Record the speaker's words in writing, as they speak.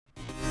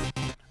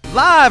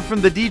Live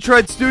from the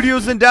Detroit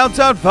studios in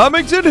downtown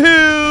Farmington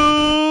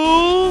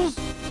Hills,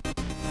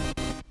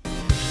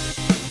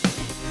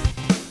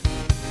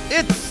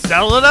 it's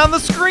Sell It on the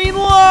Screen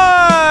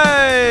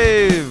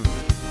Live!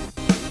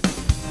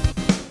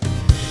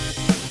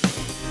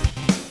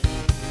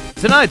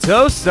 Tonight's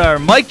hosts are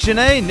Mike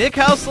Janae, Nick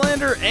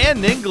Houselander,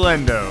 and Nick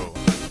Glendo.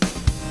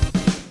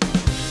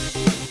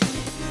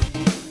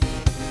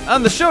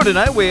 On the show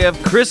tonight, we have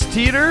Chris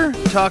Teeter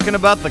talking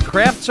about the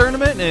craft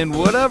tournament and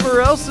whatever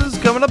else is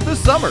coming up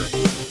this summer.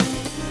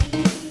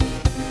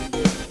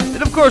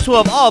 And of course,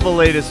 we'll have all the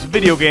latest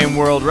video game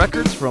world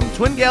records from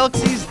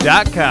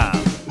TwinGalaxies.com.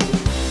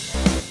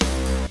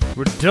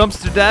 We're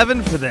dumpster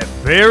diving for that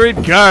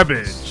buried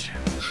garbage.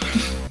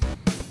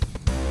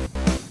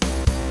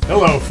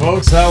 Hello,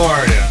 folks. How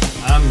are you?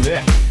 I'm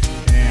Nick,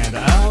 and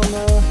I'm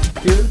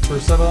here for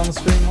Settle on the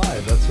Screen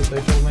Live. That's what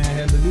they told me I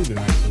had to do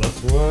tonight, so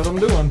that's what I'm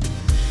doing.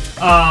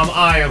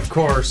 I, of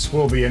course,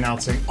 will be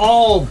announcing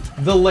all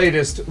the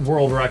latest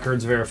world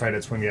records verified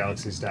at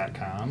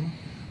TwinGalaxies.com.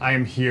 I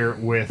am here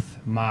with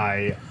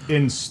my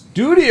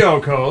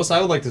in-studio co-host. I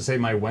would like to say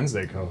my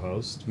Wednesday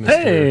co-host, Mr.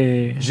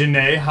 Hey!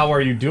 Janae. How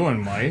are you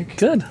doing, Mike?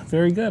 Good.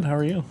 Very good. How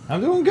are you? I'm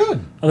doing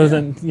good. Other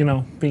than,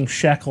 being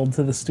shackled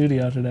to the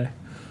studio today.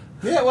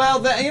 Yeah, well,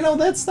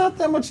 that's not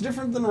that much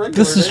different than regular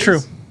This is days. true.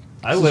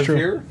 I live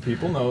here.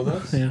 People know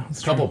this. Yeah,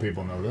 it's a couple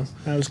people know this.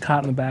 I was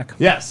caught in the back.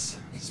 Yes.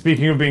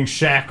 Speaking of being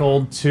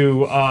shackled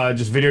to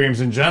just video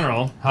games in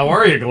general, how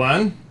are you,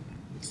 Glenn?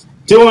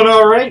 Doing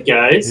all right,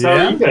 guys. Yeah?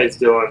 How are you guys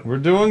doing? We're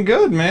doing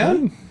good,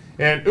 man.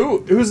 And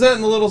who's that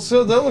in the little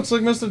suit? That looks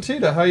like Mr.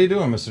 Teeter. How you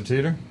doing, Mr.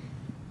 Teeter?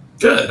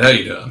 Good. How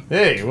you doing?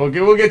 Hey, we'll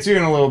get to you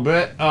in a little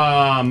bit.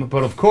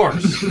 But of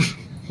course,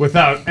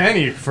 without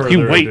any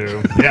further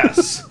ado,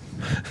 yes,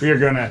 we are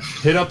gonna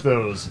hit up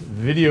those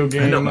video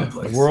game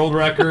world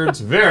records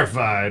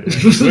verified at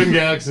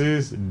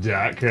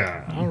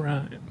TwinGalaxies.com. All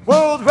right.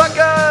 World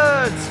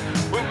records!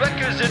 World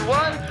records in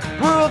one!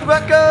 World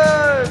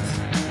records!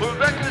 World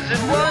records in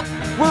one!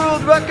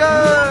 World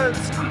records!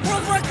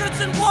 World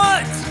records in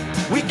what?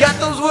 We got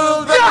those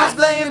world records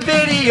playing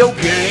video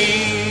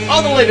games!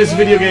 All the latest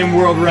video game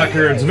world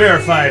records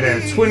verified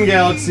at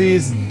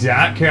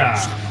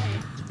TwinGalaxies.com.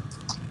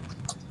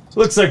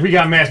 Looks like we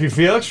got Matthew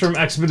Felix from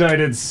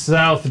Expedited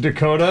South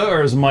Dakota,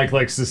 or as Mike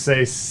likes to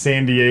say,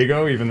 San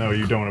Diego, even though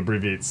you don't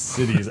abbreviate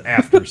cities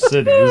after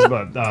cities,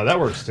 but that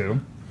works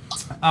too.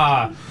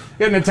 Got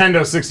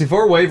Nintendo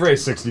 64, Wave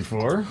Race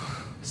 64,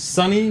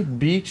 Sunny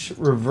Beach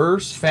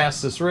Reverse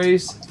Fastest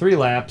Race, 3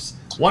 laps,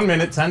 1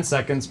 minute, 10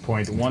 seconds,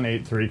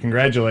 .183.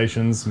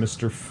 Congratulations,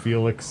 Mr.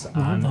 Felix,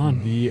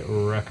 on the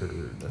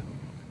record.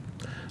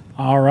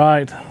 All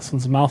right. This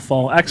one's a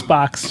mouthful.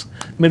 Xbox,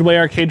 Midway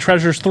Arcade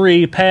Treasures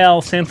 3,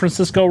 PAL, San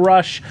Francisco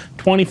Rush,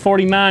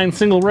 2049,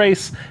 Single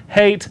Race,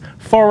 Hate,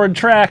 Forward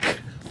Track,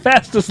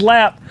 Fastest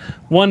Lap,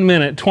 1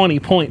 minute,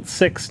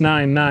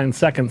 20.699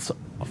 seconds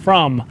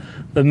from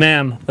the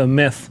man, the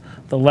myth,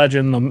 the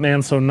legend, the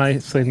man so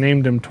nice they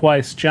named him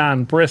twice,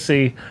 John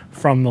Brissy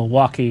from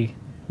Milwaukee,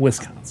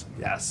 Wisconsin.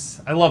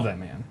 Yes, I love that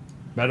man.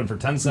 Met him for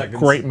 10 seconds.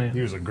 Great man. He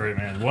was a great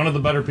man. One of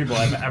the better people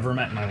I've ever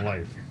met in my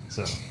life.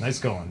 So, nice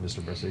going, Mr.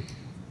 Brissy.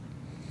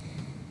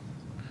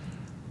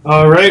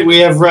 All right, we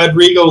have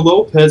Rodrigo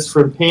Lopez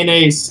from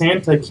Pane,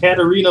 Santa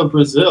Catarina,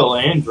 Brazil.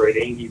 Android,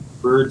 Angry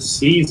Bird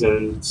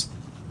Seasons.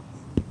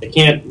 I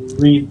can't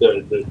read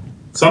the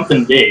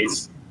something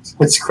days.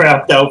 It's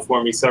crapped out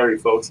for me. Sorry,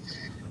 folks.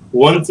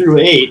 1 through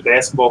 8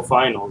 basketball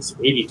finals,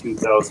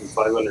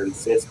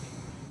 82,550.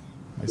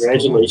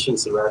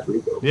 Congratulations to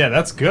Rodrigo. Yeah,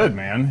 that's good,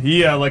 man.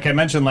 He, like I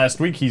mentioned last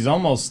week, he's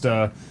almost,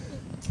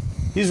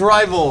 he's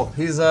rival.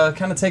 He's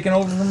kind of taken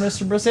over from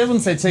Mr. Brissy. I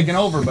wouldn't say taken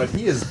over, but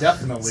he is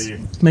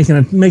definitely Making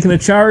a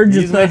charge.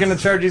 He's making a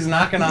charge. He's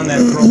knocking on that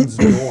throne's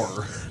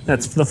door.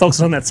 That's the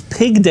folks on. That's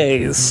Pig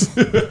Days,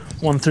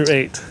 1 through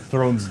 8.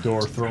 Throne's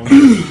door. Thrones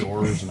have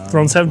doors now.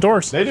 Thrones have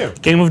doors. They do.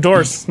 Game of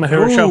Doors, my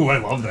favorite show. Ooh, I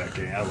love that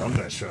game. I love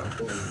that show.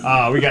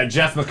 We got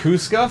Jeff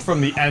Makuska from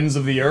the Ends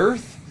of the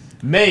Earth.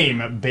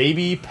 MAME,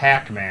 Baby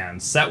Pac-Man.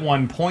 Set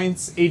 1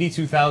 points,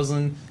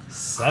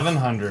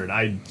 82,700.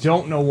 I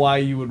don't know why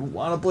you would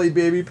want to play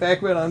Baby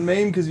Pac-Man on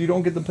MAME because you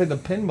don't get to play the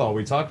pinball.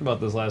 We talked about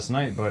this last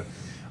night, but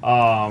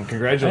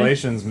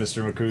congratulations,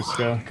 Mr.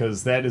 Makuska,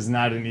 because that is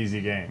not an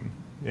easy game.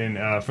 And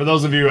for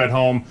those of you at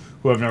home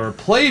who have never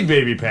played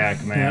Baby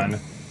Pac-Man,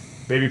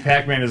 Baby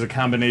Pac-Man is a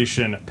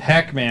combination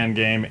Pac-Man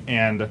game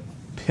and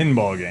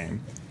pinball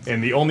game.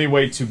 And the only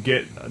way to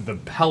get the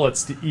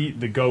pellets to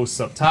eat the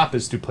ghosts up top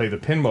is to play the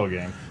pinball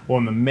game. Well,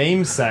 in the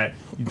MAME set,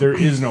 there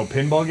is no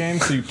pinball game,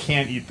 so you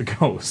can't eat the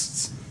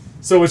ghosts.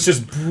 So it's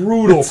just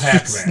brutal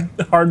Pac-Man.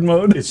 Hard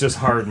mode. It's just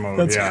hard mode.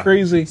 That's yeah.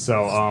 crazy.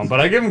 So, but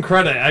I give him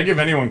credit. I give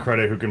anyone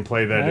credit who can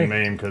play that in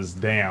MAME because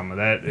damn,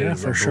 that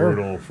is a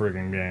brutal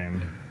friggin'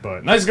 game.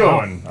 But nice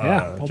going,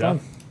 well Jeff. done.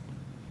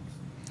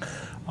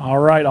 All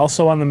right.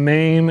 Also on the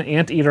MAME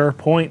Anteater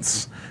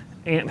points.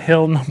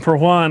 Anthill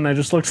 #1. I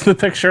just looked at the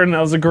picture and that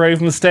was a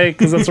grave mistake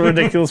because that's a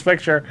ridiculous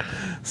picture.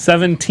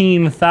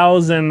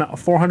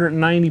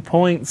 17,490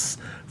 points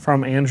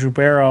from Andrew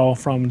Barrow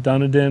from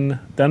Dunedin.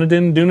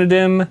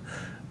 Dunedin.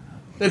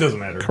 It doesn't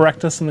matter.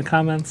 Correct us in the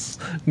comments.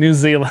 New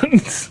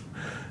Zealand.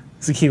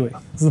 It's a Kiwi.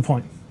 That's the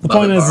point. The Love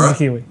point it, is it's Barra. a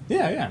Kiwi.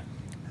 Yeah.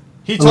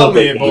 He told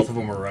me both of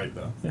them were right,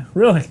 though. Yeah,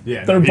 really?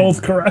 Yeah, They're no,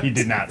 both correct. He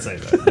did not say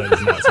that. That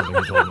is not something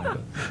he told me.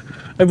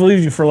 I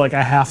believed you for like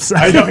a half I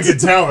second. know, I could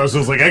tell. I was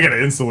just like, I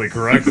gotta instantly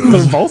correct They're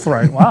this. both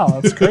right. Wow,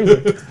 that's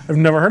crazy. I've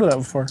never heard of that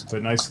before.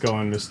 But nice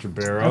going, Mr.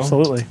 Barrow.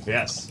 Absolutely.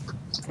 Yes.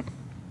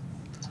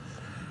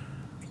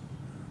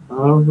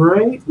 All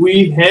right,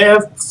 we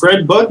have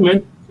Fred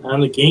Bugman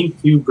on the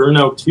GameCube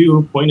Burnout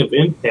 2 Point of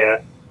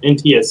Impact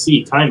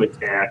NTSC Time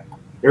Attack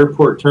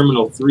Airport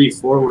Terminal 3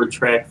 Forward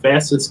Track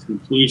Fastest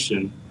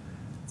Completion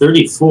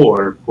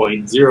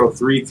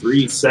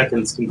 34.033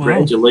 seconds.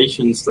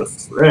 Congratulations to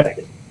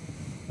Fred.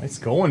 Nice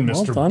going,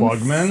 Well Mr. done,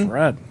 Bugman.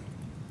 Fred.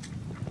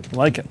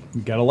 Like it.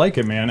 You gotta like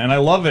it, man. And I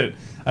love it.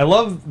 I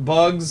love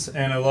Bugs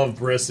and I love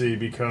Brissy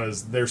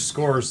because their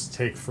scores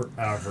take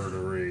forever to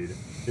read.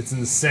 It's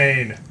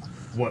insane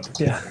what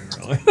they're Yeah.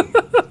 doing,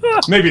 really.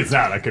 Maybe it's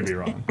not. I could be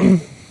wrong.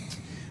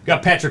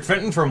 Got Patrick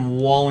Fenton from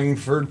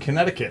Wallingford,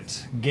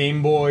 Connecticut.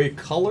 Game Boy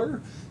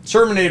Color.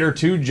 Terminator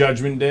 2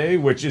 Judgment Day,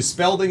 which is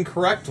spelled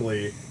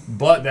incorrectly,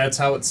 but that's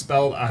how it's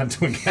spelled on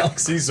Twin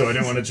Galaxy, so I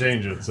didn't want to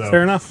change it. So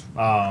Fair enough.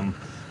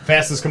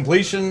 fastest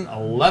completion,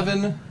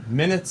 11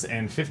 minutes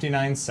and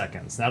 59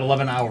 seconds. Not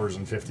 11 hours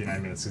and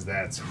 59 minutes, because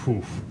that's,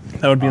 whew.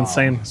 That would be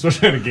insane.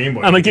 Especially on a Game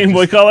Boy. On a Game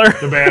Boy Color.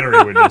 The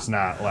battery would just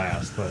not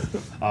last. But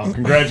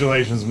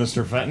congratulations,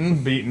 Mr.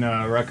 Fenton, beating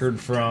a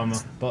record from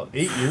about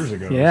 8 years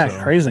ago. Yeah, so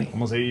crazy.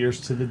 Almost 8 years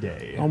to the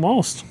day.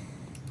 Almost.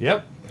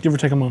 Yep. Give or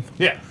take a month.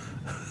 Yeah.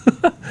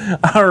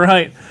 All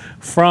right.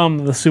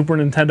 From the Super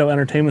Nintendo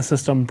Entertainment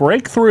System,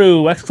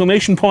 Breakthrough!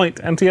 Exclamation point!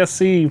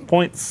 NTSC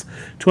points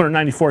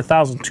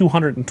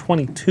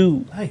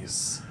 294,222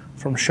 Nice.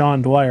 from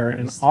Sean Dwyer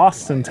in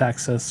Austin,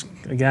 Texas.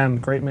 Again,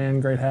 great man,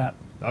 great hat.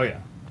 Oh, yeah.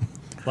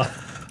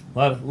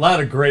 lot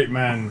of great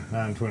men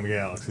on Twin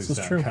Galaxies. This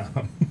is true.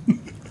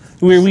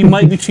 We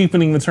might be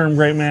cheapening the term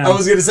great man I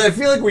was going to say, I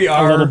feel like we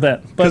are. a little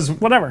bit, but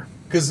whatever.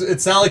 Because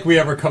it's not like we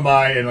ever come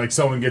by and like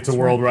someone gets a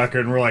world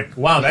record and we're like,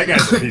 wow, that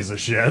guy's a piece of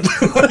shit.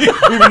 Like,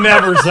 we've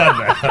never said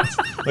that.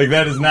 Like,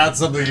 that is not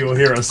something you'll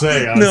hear us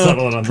say on No,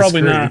 Settle It on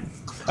probably the Screen.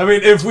 not. I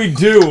mean, if we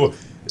do,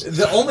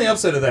 the only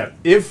upside of that,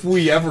 if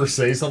we ever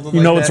say something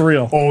like know that, it's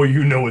real. Oh,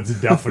 you know it's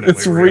definitely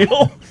It's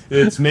real.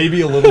 It's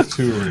maybe a little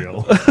too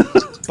real.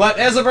 But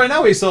as of right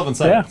now, we still haven't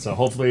said Yeah. it. So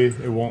hopefully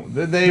it won't.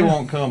 They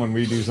won't come when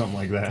we do something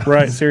like that.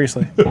 Right,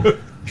 seriously.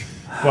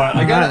 But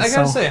I gotta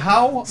so- say,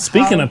 how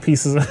Speaking how, of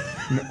pieces of...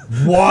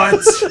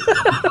 what?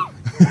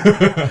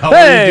 How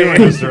Hey! are you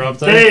doing, Mr.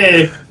 Uptight?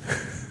 Hey,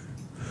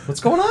 What's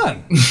going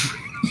on?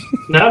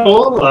 not a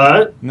whole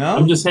lot. No?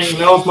 I'm just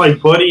hanging out with my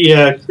buddy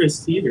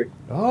Chris Teeter.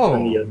 Oh,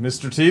 Yeah.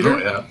 Mr. Teeter? Oh,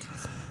 yeah.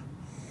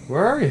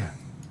 Where are you?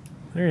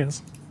 There he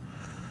is.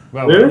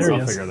 Well, There I'll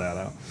he is. figure that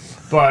out.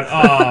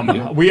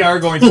 But we are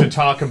going to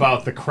talk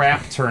about the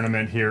crap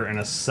tournament here in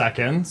a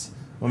second.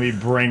 Let me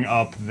bring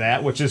up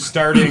that, which is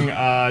starting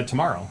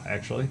tomorrow,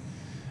 actually.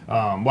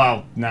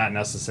 Well, not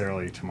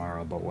necessarily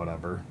tomorrow, but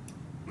whatever.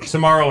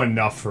 Tomorrow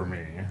enough for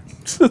me.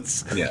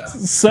 Yeah.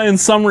 So in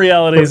some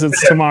realities,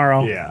 it's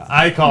tomorrow. Yeah,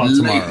 I call it Late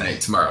tomorrow.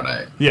 night, tomorrow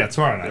night. Yeah,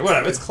 tomorrow night.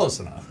 Whatever, it's close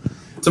enough.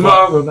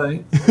 Tomorrow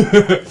night.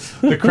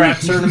 The crap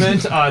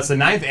tournament, it's the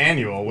 9th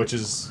annual, which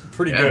is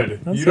pretty Yeah. good.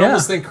 You'd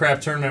almost think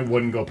crap tournament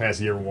wouldn't go past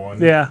year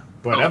 1. Yeah.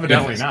 But Oh,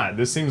 evidently goodness. not.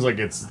 This seems like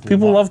it's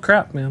People love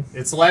crap, man.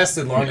 It's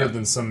lasted longer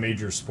than some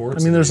major sports.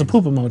 I mean, there's a leagues.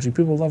 poop emoji.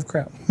 People love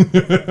crap.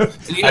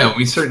 You know,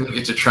 we certainly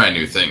get to try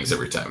new things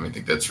every time. I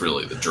think that's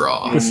really the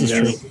draw. This is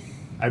Yes. true.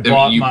 I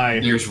bought I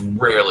mean, there's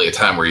rarely a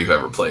time where you've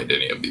ever played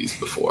any of these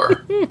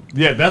before.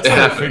 Yeah, that's It what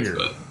I happens, figured.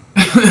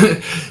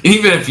 but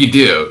even if you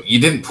do, you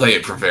didn't play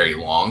it for very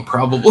long,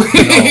 probably.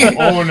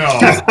 Oh no!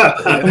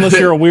 Unless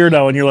you're a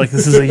weirdo and you're like,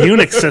 this is a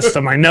Unix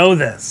system. I know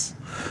this.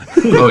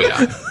 Oh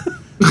yeah.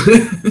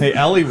 Hey,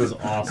 Ellie was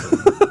awesome.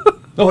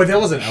 Oh, wait, that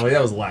wasn't Ellie.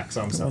 That was Lex.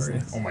 I'm sorry.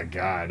 Lex. Oh my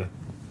god.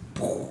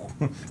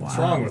 What's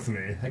wrong with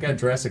me? I got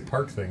Jurassic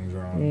Park things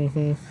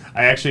wrong.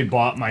 I actually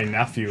bought my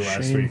nephew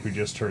last Shame. week, who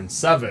just turned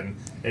 7,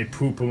 a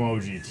poop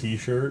emoji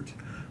T-shirt.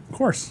 Of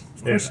course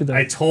you And did.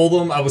 I told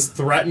him I was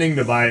threatening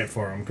to buy it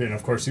for him, and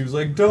of course he was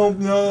like, "Don't,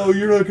 no,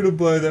 you're not gonna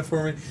buy that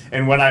for me."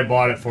 And when I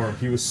bought it for him,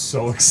 he was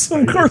so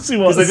excited. Of course he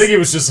was. Because I think he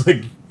was just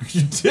like,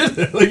 "You did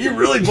it! Like you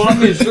really bought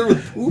me a shirt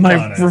with poop on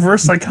My it."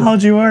 reverse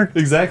psychology work.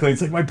 Exactly.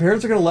 It's like my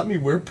parents are gonna let me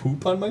wear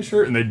poop on my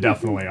shirt, and they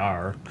definitely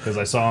are because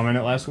I saw him in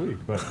it last week.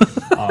 But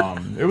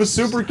it was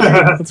super cute.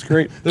 That's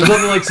great. There's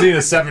nothing like seeing a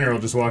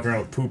 7-year-old just walking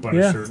around with poop on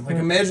Yeah. his shirt. Like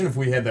imagine if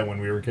we had that when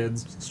we were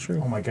kids. It's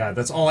true. Oh my god,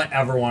 that's all I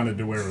ever wanted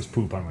to wear was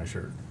poop on my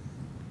shirt.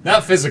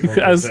 Not physical.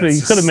 I was saying,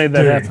 you could have made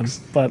that happen,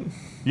 but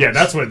Yeah,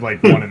 that's what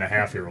like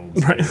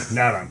 1.5-year-olds Right. do.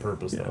 Not on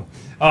purpose though.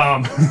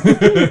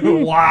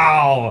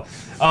 Wow.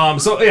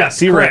 So yes,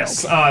 Derailed.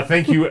 Chris,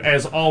 thank you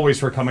as always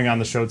for coming on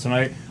the show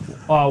tonight.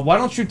 why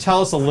don't you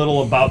tell us a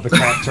little about the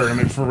crap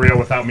tournament for real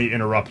without me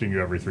interrupting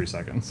you every 3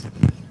 seconds?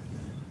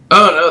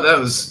 Oh no, that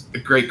was a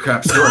great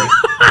crap story.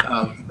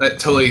 That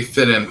totally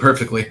fit in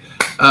perfectly.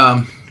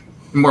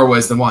 More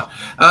ways than one.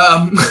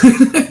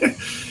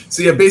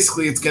 So yeah,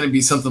 basically it's going to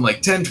be something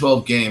like 10,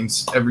 12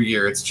 games every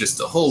year. It's just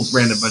a whole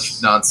random bunch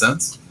of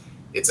nonsense.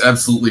 It's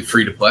absolutely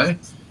free to play.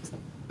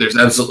 There's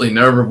absolutely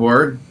no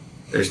reward.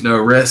 There's no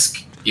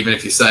risk. Even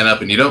if you sign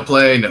up and you don't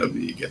play,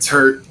 nobody gets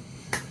hurt.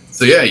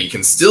 So yeah, you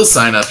can still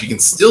sign up. You can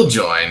still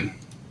join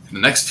in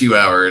the next few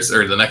hours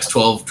or the next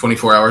 12,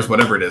 24 hours,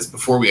 whatever it is,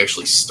 before we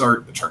actually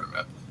start the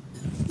tournament,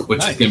 which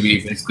is going to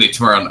be basically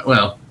tomorrow night.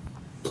 Well,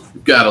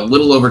 we've got a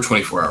little over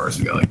 24 hours.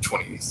 We've got like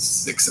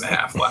 26 and a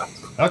half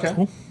left.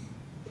 Okay.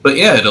 But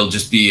yeah, it'll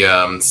just be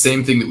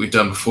same thing that we've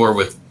done before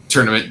with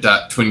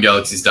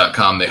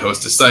tournament.twingalaxies.com. They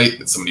host a site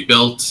that somebody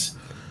built.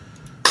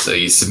 So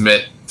you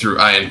submit through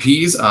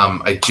INPs.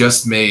 I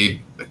just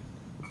made a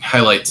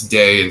highlight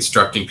today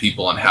instructing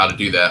people on how to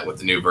do that with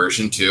the new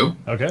version too.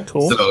 Okay.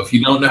 Cool. So if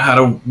you don't know how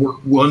to work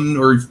one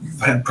or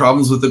you've had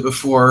problems with it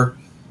before,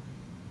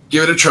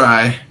 give it a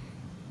try.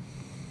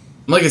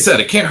 Like I said,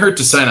 it can't hurt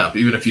to sign up.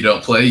 Even if you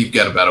don't play, you've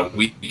got about a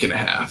week and a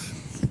half.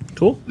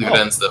 Cool. It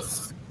ends the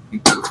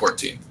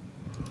 14th.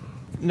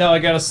 No, I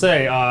gotta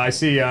say, I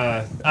see.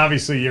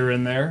 Obviously, you're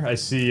in there. I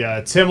see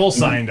Timmel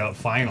signed up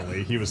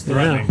finally. He was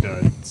threatening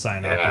to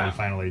sign up, and he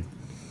finally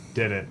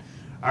did it.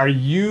 Are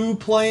you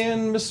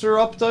playing, Mr.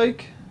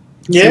 Updike?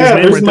 Yeah,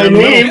 name there's right my there in the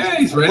name. Yeah,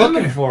 he's right in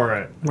Looking there. for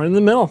it. Right in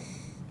the middle.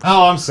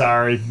 Oh, I'm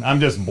sorry. I'm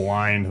just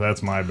blind.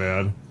 That's my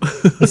bad.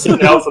 It's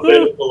in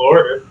alphabetical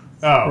order.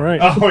 Oh, Right.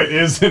 Oh, it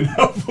is in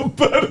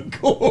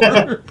alphabetical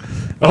order.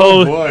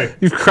 Oh, boy.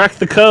 You've cracked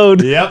the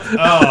code. Yep.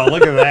 Oh,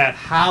 look at that.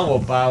 How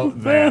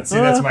about that? See,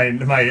 that's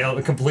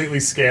my completely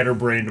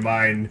scatterbrained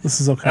mind.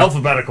 This is okay.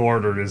 Alphabetical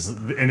order is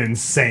an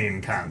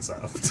insane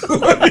concept.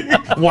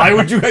 Why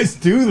would you guys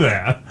do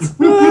that?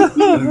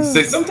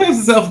 Say sometimes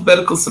it's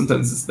alphabetical,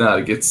 sometimes it's not.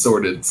 It gets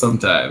sorted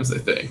sometimes, I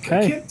think. I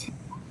Okay. can't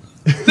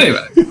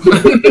Anyway.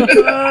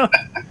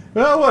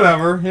 Well,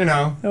 whatever. You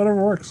know,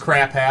 Whatever works.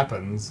 crap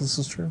happens. This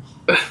is true.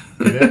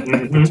 Did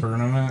it? The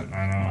tournament?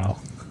 I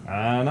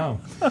don't know.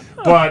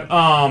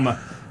 But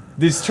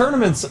these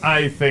tournaments,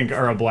 I think,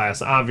 are a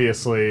blast.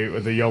 Obviously,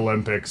 with the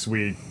Olympics,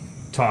 we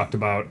talked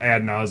about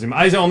ad nauseum.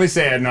 I only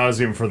say ad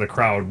nauseum for the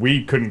crowd.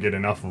 We couldn't get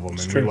enough of them,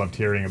 and we loved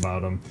hearing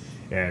about them.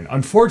 And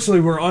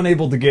unfortunately, we're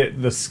unable to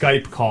get the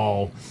Skype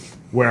call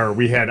where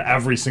we had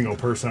every single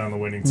person on the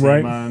winning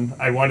team on.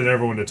 I wanted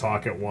everyone to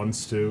talk at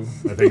once, too.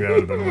 I think that would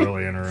have been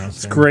really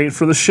interesting. Great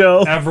for the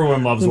show.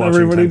 Everyone loves And watching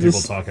 10 everybody people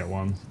just- talk at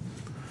once.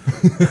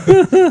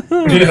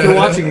 If you're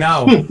watching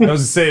now, I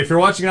was to say, if you're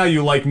watching now,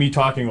 you like me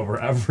talking over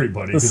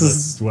everybody. This 'cause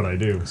is- that's what I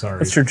do. Sorry.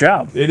 That's your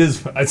job. It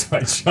is. That's my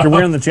job. You're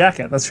wearing the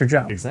jacket. That's your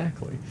job.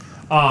 Exactly.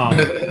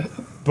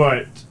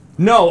 But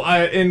no,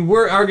 and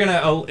we're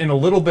gonna in a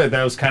little bit.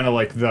 That was kind of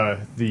like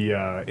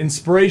the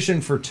inspiration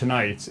for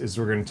tonight. Is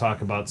we're gonna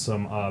talk about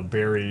some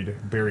buried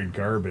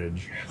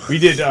garbage. We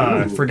did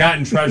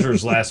Forgotten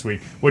Treasures last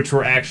week, which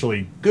were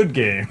actually good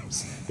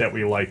games that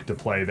we like to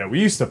play, that we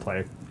used to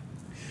play.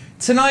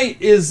 Tonight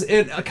is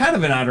kind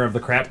of in honor of the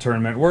crap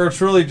tournament, where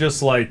it's really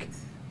just like,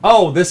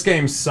 oh, this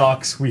game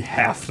sucks. We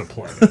have to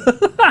play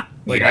it.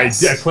 Like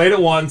Yes. I played it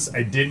once.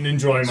 I didn't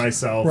enjoy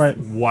myself. Right.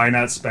 Why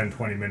not spend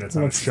 20 minutes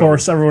on a Let's show?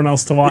 force everyone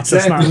else to watch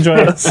us, not Exactly.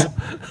 enjoy us.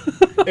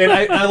 And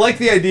I like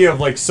the idea of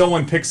like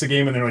someone picks a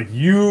game and they're like,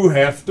 you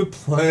have to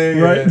play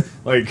Right. it.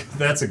 Like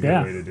that's a good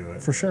Yeah, way to do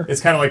it. for sure. It's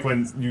kind of like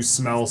when you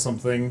smell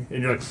something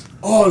and you're like,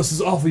 oh, this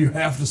is awful. You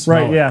have to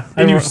smell Right, it. yeah.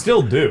 And I you re-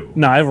 still do.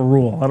 No, I have a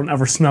rule. I don't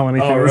ever smell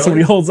anything. Oh, When really?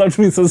 somebody holds up to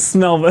me and says,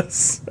 smell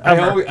this.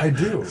 Ever. I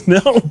do.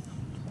 No.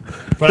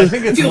 But I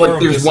think I it's feel more like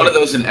of there's just one like, of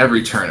those in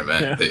every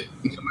tournament. Yeah. That,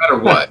 no matter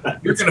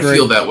what, you're going to great.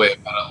 feel that way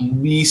about at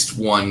least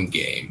one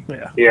game.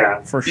 Yeah,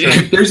 Yeah. for sure.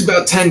 If there's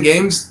about 10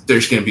 games,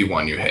 there's going to be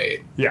one you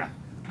hate. Yeah.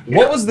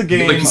 What was the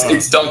game? Like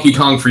it's Donkey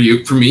Kong for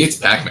you. For me, it's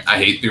Pac-Man. I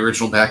hate the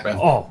original Pac-Man.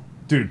 Oh,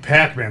 dude,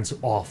 Pac-Man's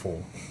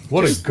awful.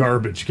 What a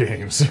garbage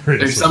game, seriously.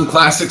 There's some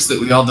classics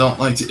that we all don't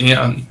like to.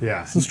 Yeah.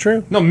 Yeah. This is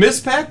true. No, Miss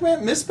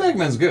Pac-Man? Miss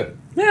Pac-Man's good.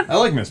 Yeah. I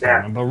like Miss Yeah.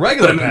 Pac-Man, but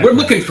regular But I mean, Pac-Man.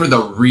 we're looking for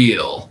the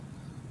real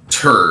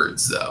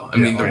turds, though. I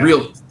mean, oh, the yeah.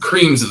 real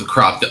creams of the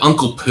crop, the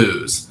Uncle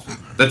Poos.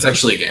 That's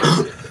actually a game.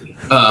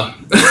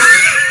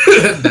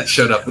 That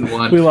showed up in We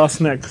one.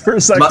 lost Nick for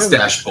a second.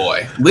 Mustache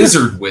Boy,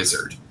 Lizard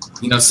Wizard.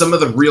 You know, some of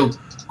the real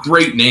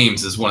great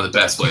names is one of the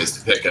best ways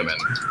to pick them. And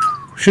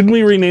Shouldn't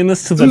we rename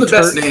this to some the of the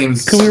best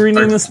names. Can we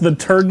rename are- this the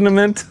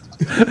Turdnament?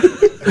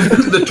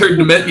 the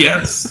tournament?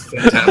 Yes,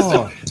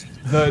 fantastic.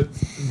 Oh,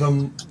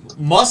 the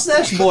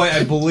Mustache Boy,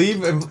 I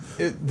believe.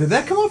 Did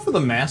that come out for the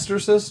Master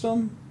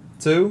System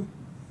too?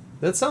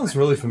 That sounds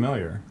really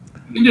familiar.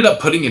 We ended up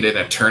putting it in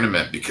a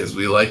tournament because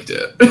we liked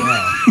it.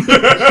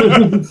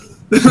 Wow.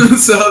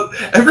 So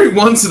every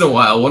once in a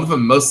while, one of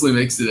them mostly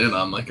makes it in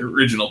on like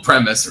original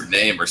premise or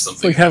name or It's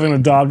something. like having a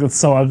dog that's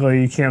so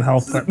ugly you can't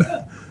help it.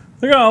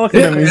 Look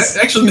at him.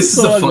 Actually, this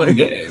is a fun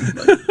game.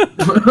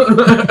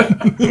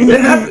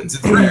 It happens.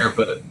 It's rare,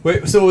 but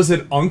Wait, so was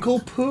it Uncle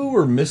Pooh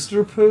or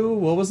Mr. Pooh?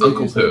 What was it?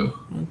 Uncle you said? Pooh,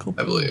 Uncle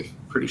I believe.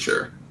 Pretty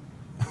sure.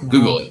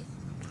 Google it.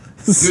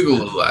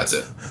 Google it. That's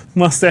it.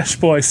 Mustache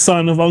Boy,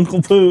 son of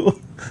Uncle Pooh.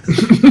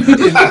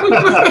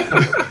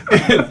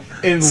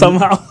 And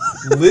Somehow.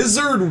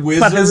 Lizard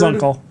Wizard. Not his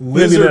uncle.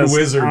 Maybe it Lizard is. I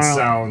Wizard don't know.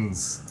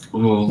 sounds.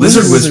 Ooh,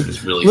 Lizard Wizard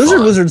is really Lizard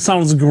fun. Wizard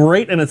sounds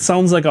great, and it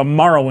sounds like a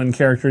Morrowind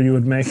character you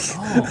would make.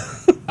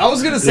 I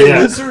was gonna say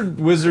Yeah. Lizard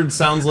Wizard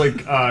sounds like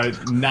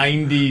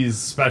 90s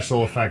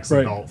special effects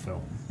Right. adult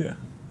film. Yeah,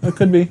 it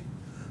could be.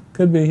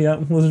 Could be, yeah.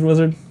 Lizard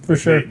Wizard, for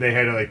sure. They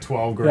had like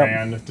 12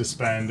 grand to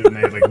spend, and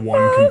they had like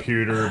one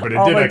computer, but it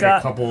Oh did my like God.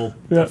 a couple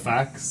Yeah.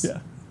 effects. Yeah.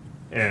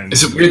 And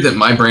Is it weird that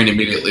my brain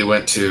immediately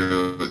went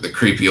to the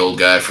creepy old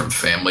guy from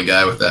Family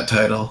Guy with that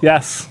title?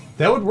 Yes.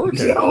 that would work.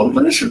 Yeah, oh,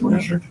 Lizard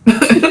Wizard. No.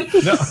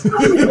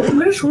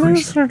 Lizard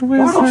Wizard.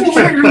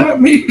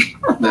 Let me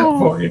that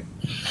for you.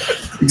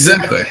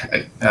 Exactly.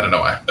 I don't know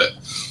why, but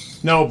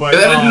No, but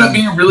that ended up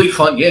being a really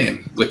fun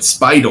game with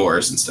spy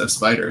doors instead of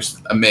spiders.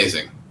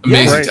 Amazing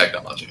Right.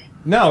 technology.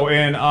 no,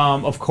 and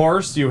of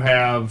course you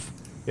have.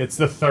 It's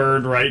the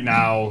 3rd right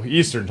now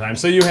Eastern time,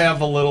 so you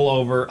have a little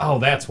over. Oh,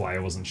 that's why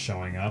it wasn't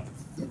showing up.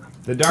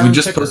 The darn We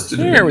just ticker. posted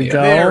it. There we Yeah.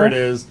 go. There it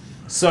is.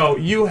 So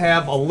you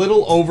have a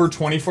little over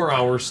 24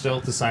 hours still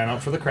to sign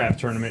up for the craft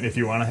tournament if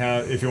you want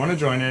to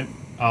join it.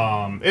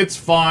 It's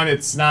fun.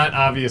 It's not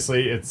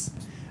obviously.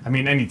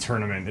 Any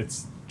tournament.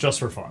 It's just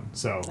for fun.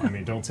 So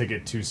don't take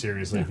it too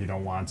seriously if you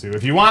don't want to.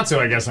 If you want to,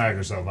 I guess knock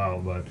yourself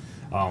out. But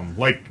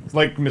like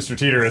Mr.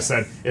 Teeter has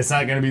said, it's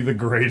not going to be the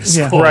greatest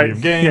Yeah, quality right.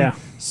 of game. Yeah.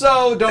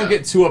 So don't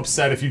get too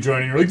upset if you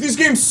join and you're like, these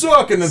games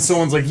suck, and then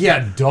someone's like,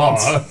 yeah, duh.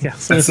 Yeah,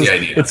 so That's this the is-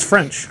 idea. It's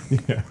French.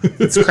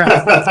 It's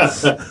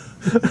crap.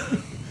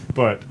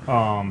 But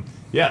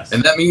yes.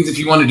 And that means if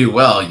you want to do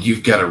well,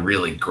 you've got to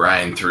really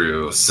grind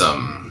through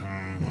some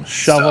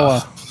Shovel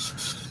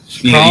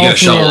stuff. Yeah, you got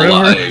to Crawl shovel through a a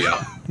lot. river. There you go.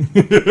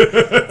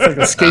 like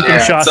escaping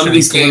shot. Some of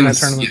these to win that games,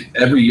 tournament.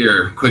 every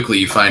year, quickly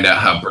you find out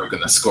how broken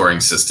the scoring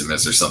system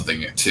is or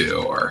something,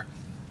 too. Or,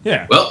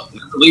 Yeah. well,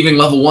 leaving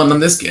level 1 on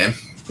this game.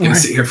 Gonna Right.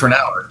 sit here for an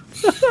hour.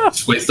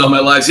 Just waste all my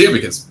lives here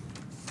because,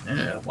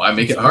 why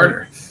make it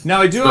harder?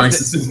 Now I do Scoring have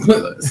to, system's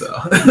pointless,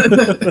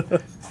 so.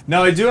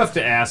 now I do have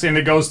to ask, and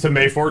it goes to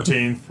May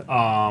 14th.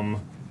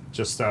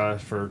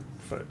 For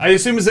I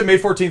assume is it May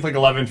 14th, like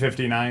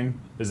 11:59?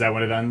 Is that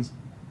when it ends?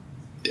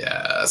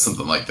 Yeah,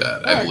 something like that.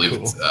 Alright, I believe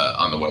cool. it's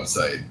on the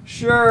website.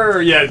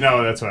 Sure. Yeah.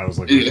 No, that's what I was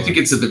looking I for. think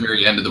it's at the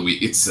very end of the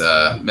week. It's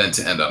meant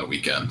to end on a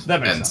weekend.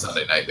 That makes and sense.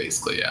 Sunday night,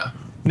 basically, yeah.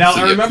 Now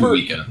So I you have 2 remember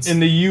weekends. in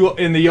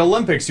the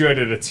Olympics you had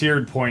a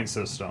tiered point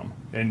system,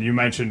 and you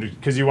mentioned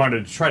because you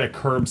wanted to try to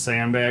curb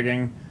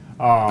sandbagging.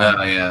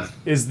 Yeah.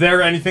 Is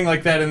there anything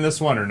like that in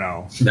this one or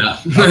no? No.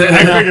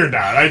 I figured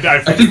not. I I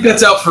think figured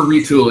that's out for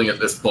retooling at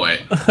this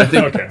point. I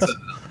think Okay.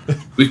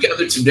 we've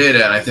gathered some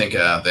data, and I think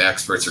the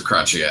experts are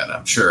crunching it.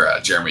 I'm sure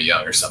Jeremy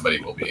Young or somebody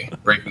will be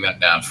breaking that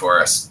down for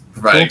us,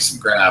 providing some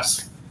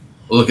graphs.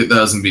 We'll look at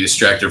those and be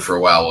distracted for a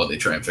while they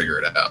try and figure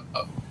it out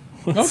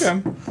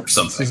okay. or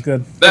something. This is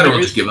good. Then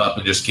we'll just give up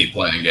and just keep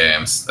playing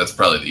games. That's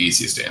probably the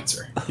easiest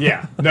answer.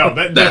 Yeah. No,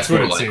 that's what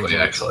more it seems likely,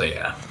 like. actually,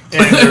 yeah.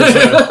 And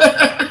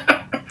there's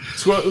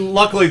so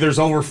luckily, there's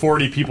over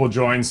 40 people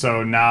joined,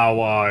 so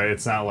now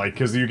it's not like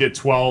because you get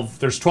 12.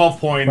 There's 12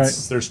 points.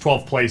 Right. There's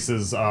 12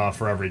 places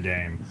for every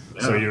game,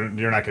 so Yeah.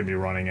 you're not going to be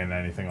running into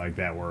anything like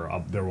that where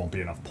there won't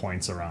be enough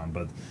points around.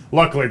 But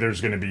luckily,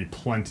 there's going to be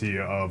plenty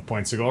of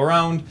points to go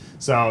around.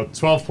 So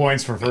 12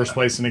 points for first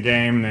place in a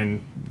game,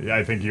 and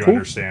I think you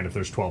understand if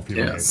there's 12 people.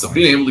 Yeah, getting so points.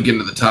 being able to get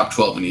into the top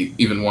 12 in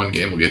even one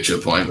game will get you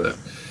a point, but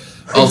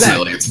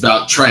ultimately it's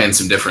about trying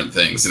some different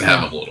things and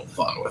having a little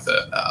fun with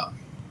it.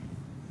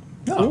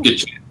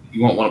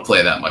 You won't want to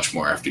play that much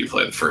more after you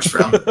play the first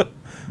round. Like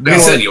I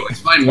said, you always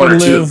find one or or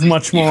two live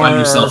much you more, find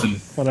yourself or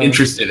whatever.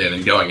 interested in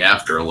and going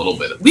after a little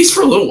bit, at least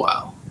for a little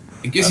while.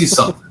 It gives you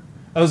something.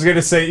 I was going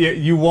to say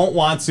you won't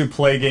want to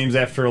play games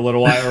after a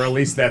little while, or at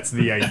least that's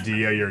the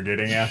idea you're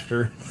getting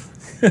after.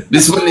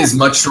 This one is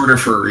much shorter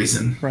for a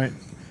reason. Right.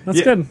 That's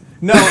Yeah. good.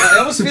 No, I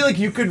almost feel like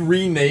you could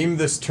rename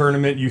this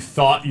tournament "You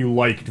Thought You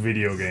Liked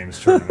Video Games"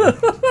 tournament.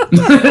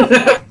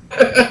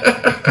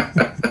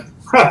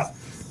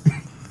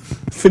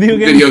 Video game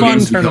Video fun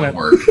games don't tournament.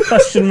 work.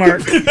 Question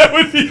mark. That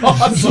would be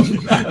awesome.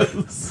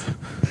 Yes.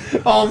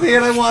 Oh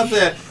man, I want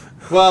that.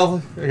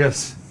 Well, I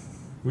guess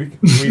we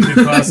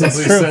could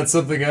possibly true. set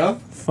something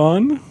up.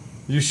 Fun.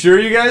 You sure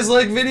you guys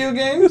like video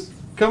games?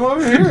 Come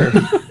over here.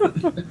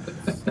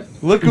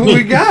 Look what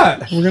we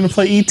got. We're gonna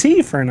play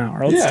ET for an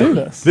hour. Let's do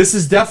this. This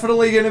is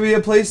definitely going to be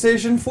a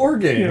PlayStation 4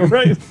 game. Yeah,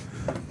 right.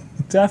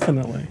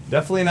 Definitely.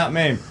 Definitely not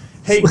MAME.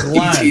 Hey, ET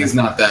Glenn. is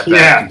not that bad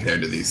Yeah.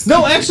 compared to these.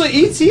 No, actually,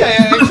 ET. I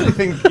actually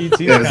think ET is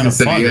Yeah, I was kind of gonna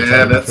say, fun. to yeah, tell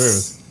you the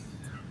that's-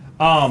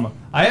 truth.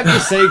 I have to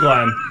say,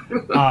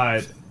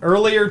 Glenn,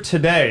 earlier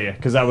today,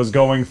 because I was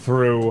going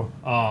through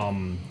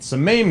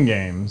some MAME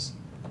games,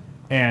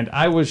 and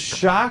I was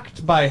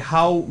shocked by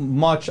how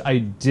much I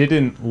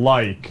didn't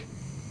like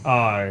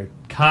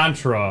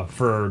Contra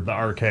for the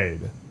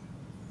arcade.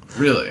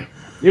 Really?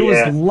 It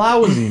Yeah. was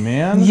lousy,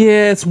 man.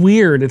 Yeah, it's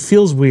weird. It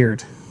feels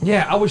weird.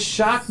 Yeah, I was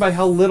shocked by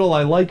how little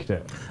I liked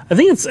it. I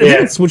think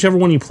it's whichever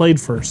one you played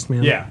first,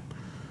 man. Yeah.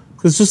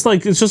 It's just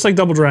like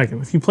Double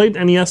Dragon. If you played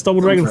NES Double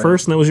Dragon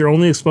first and that was your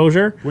only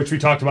exposure, Which we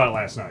talked about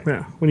last night.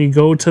 yeah, when you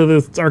go to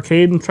the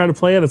arcade and try to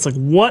play it, it's like,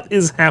 what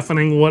is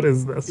happening? What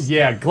is this?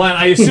 Yeah, Glenn,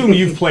 I assume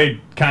you've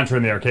played Contra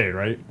in the arcade,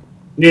 right?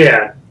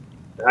 Yeah,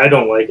 I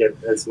don't like it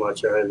as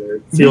much either.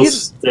 It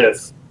feels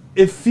stiff,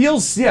 It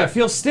feels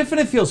stiff and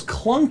it feels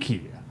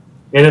clunky.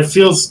 and it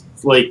feels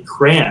like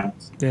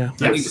cramped. Yeah.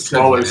 I need to try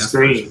Smaller the NES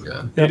screen.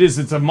 version, yeah. It is.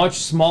 It's a much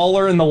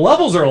smaller, and the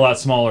levels are a lot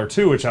smaller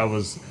too, which I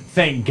was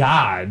thank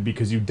God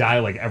because you die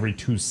like every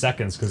 2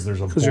 seconds because there's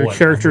a bullet. Because your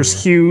character's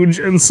everywhere. huge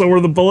and so are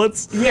the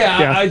bullets.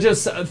 Yeah, I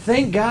just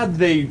thank God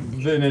the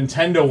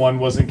Nintendo one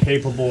wasn't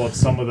capable of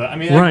some of the. I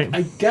mean, Right.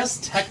 I guess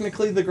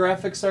technically the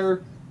graphics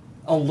are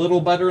a little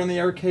better in the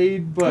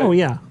arcade, but Oh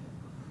yeah.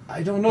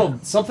 I don't know.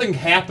 Something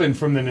happened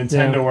from the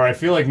Nintendo Yeah. where I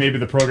feel like maybe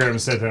the programmer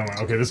said to them,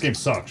 "Okay, this game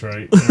sucks,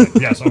 right?" And they're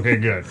like, yes. Okay.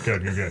 Good.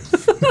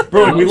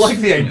 Bro, like, we like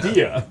the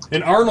idea,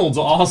 and Arnold's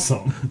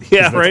awesome. 'Cause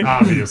Yeah, that's right.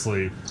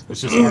 Obviously, it's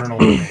just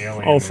Arnold and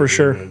Alien. Oh, for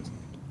sure.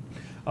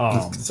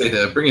 Say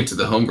to bring it to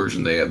the home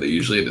version, they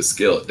usually had to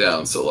scale it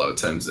down, so a lot of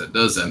times it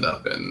does end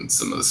up in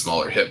some of the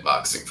smaller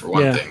hitboxing for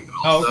one Yeah. thing. But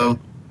Oh, also,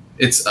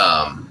 it's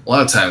a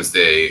lot of times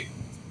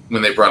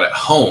when they brought it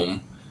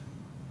home,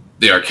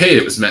 the arcade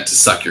it was meant to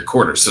suck your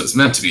quarters, so it's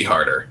meant to be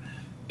harder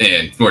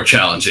and more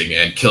challenging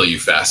and kill you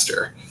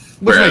faster.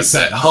 Which makes Whereas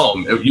sense. at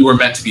home, you were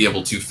meant to be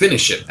able to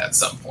finish it at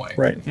some point.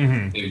 Right.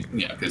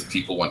 Because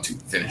people want to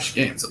finish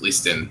games, at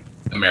least in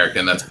America,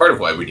 and that's part of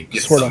why we didn't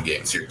get Sorta. some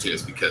games here too,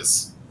 is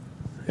because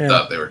Yeah.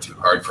 thought they were too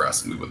hard for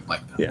us and we wouldn't like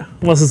them. Yeah.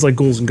 Unless it's like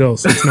Ghouls and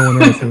Ghosts, which no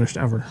one ever finished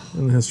ever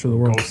in the history of the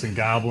world. Ghosts and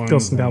Goblins.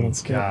 Ghosts and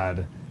Goblins, yeah.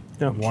 God.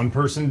 Yeah. One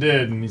person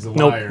did, and he's a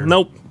Nope. liar.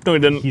 Nope. No, he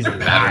didn't. He's a liar.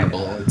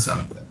 Patternable. It's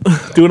not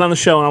Do it on the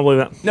show and I'll believe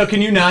that. No,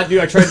 can you not do?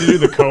 I tried to do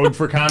the code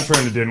for Contra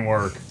and it didn't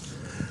work.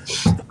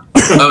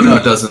 Oh no,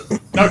 it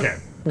doesn't. Okay,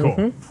 cool.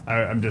 Mm-hmm.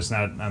 I'm just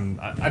not.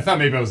 I thought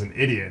maybe I was an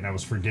idiot and I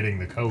was forgetting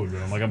the code,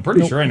 but I'm like, I'm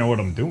pretty sure I know what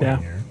I'm doing Yeah.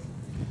 here.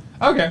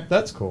 Okay,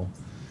 that's cool.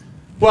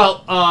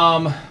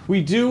 Well,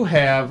 we do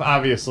have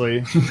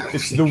obviously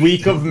it's the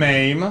week of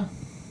MAME,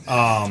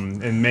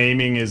 and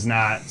maiming is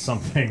not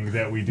something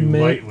that we do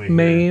lightly. here.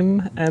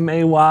 MAME,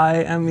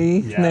 M-A-Y-M-E,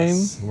 Yes,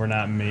 name. we're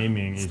not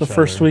maiming each The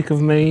first other. week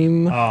of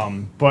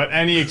MAME. But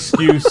any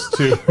excuse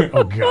to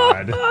oh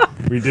god,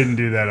 we didn't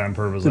do that on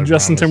purpose. Did I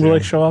Justin promise you.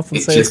 Timberlake show up and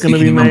It's say it's just going to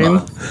be became a MAME?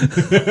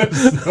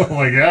 month. Oh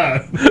my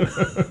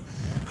god.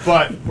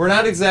 But we're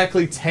not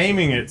exactly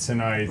taming it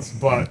tonight,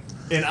 but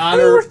in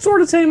honor We're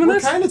sort of taming we're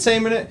this. kind of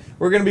taming it.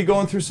 We're going to be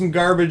going through some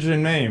garbage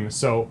and MAME.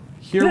 So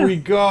here Yeah. we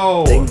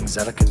go. Things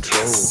out of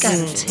control.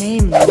 Gotta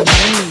tame the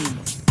name.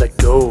 Let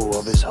go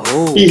of his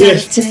hold. Yeah.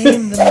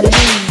 Tame the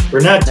name. We're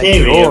not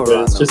taming it, You're but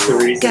on it's the just a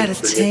road. reason Gotta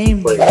for tame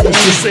it to play.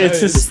 the It's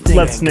just Thing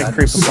lets ain't Nick got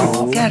creep us all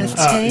soul. off. Gotta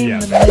tame yeah.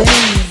 the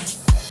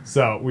name.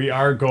 So we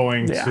are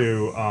going Yeah.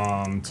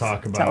 to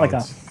talk about like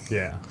a-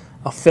 yeah.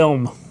 A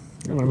film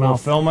in my Little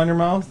mouth. film on your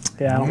mouth?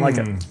 Yeah, I don't like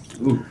it.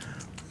 Ooh.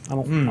 I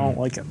don't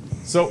like it.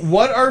 So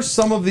what are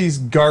some of these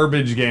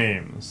garbage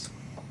games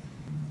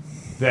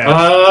that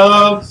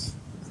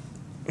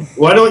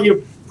Why don't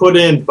you put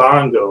in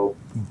Bongo?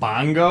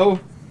 Bongo?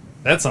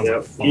 That sounds Yeah.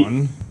 like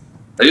fun.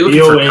 Are you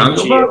looking for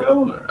Congo B-O-N-G-O.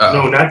 Bongo? Oh.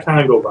 No, not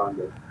Congo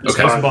Bongo. Just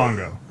Okay. Just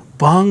Bongo.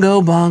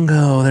 Bongo,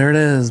 bongo. There it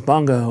is.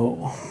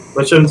 Bongo.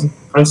 Which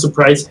I'm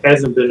surprised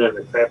hasn't been in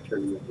a crap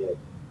tournament yet.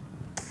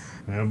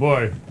 Oh boy.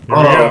 Here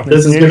Oh, we go.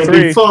 this is going to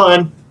 1983. be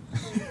fun.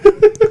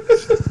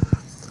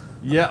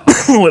 Yeah.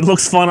 Oh, it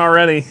looks fun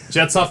already.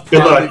 Jets off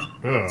Good probably. luck.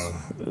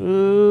 Ugh.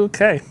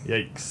 Okay.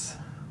 Yikes.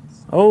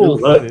 Oh,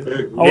 Good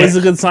luck. always Yeah,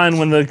 a good sign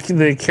when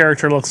the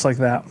character looks like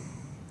that.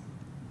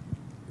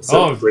 it's a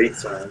Oh. great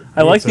sign.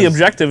 I like the says-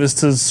 objective is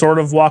to sort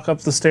of walk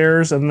up the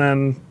stairs and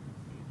then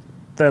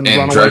run away from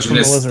the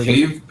Androgynous lizard.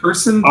 cave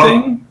person Oh.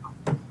 thing?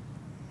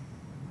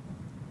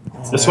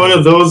 It's one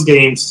of those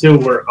games, too,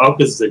 where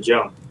up is the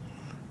jump.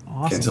 Can't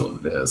Awesome. tell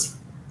what it is.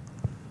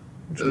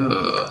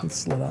 Ugh. It's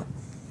slid up.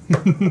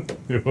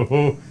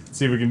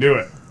 See if we can do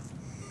it.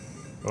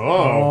 Oh,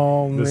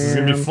 Oh, this is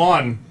gonna be man.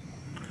 fun.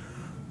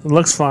 It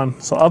looks fun.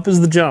 So up is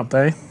the jump,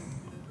 eh?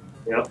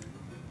 Yep.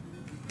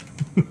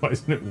 Why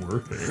isn't it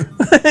working?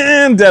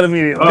 And dead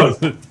immediately. Oh,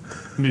 Let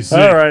me see.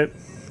 All right.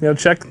 We have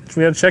check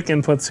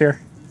inputs here.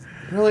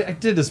 Really, I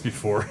did this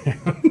before.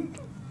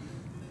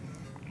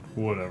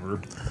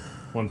 Whatever.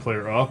 One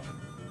player up.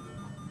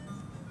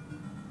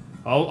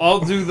 I'll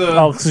do the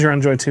Oh, because you're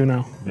on Joy 2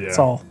 now.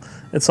 Yeah.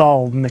 It's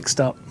all mixed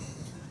up.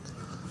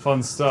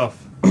 fun stuff.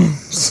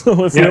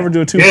 So if you ever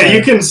do a 2 yeah, player,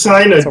 you can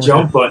assign a over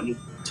jump button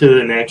to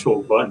an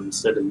actual button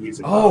instead of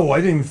using Oh, I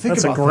didn't even think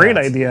that's a about great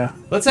that. idea.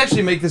 Let's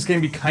actually make this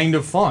game be kind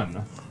of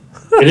fun.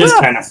 It is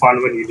kind of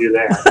fun when you do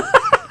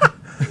that.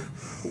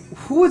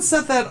 Who would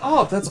set that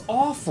up? That's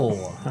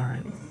awful. All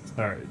right.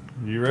 All right,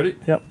 you ready?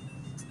 Yep.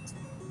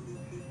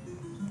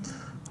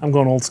 I'm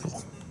going old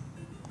school.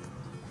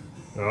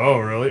 Oh,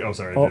 really? Oh,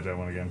 sorry. I Oh. did that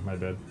one again. My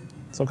bad.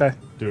 It's okay.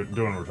 Do it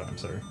one more time.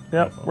 Sorry.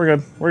 Yep, we're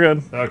good. We're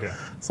good. Okay.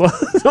 So,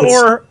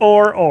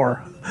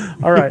 or.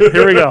 All right,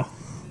 here we go.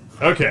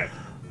 Okay.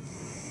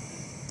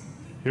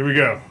 Here we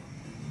go.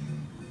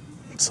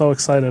 So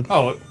excited.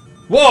 Oh,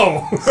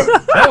 whoa!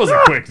 That was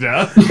a quick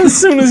death. As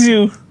soon as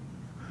you.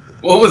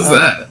 What was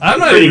that? I'm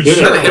not Pretty even good.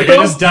 sure. Like, I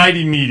just died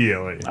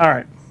immediately. All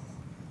right.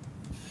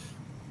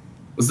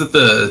 Was it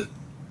the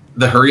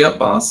hurry up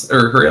boss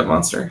or hurry up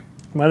monster?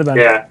 Might have been.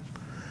 Yeah.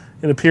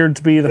 It appeared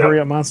to be the Yep. hurry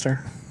up monster.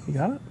 You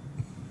got it?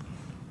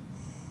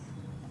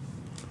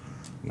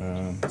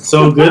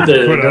 So good that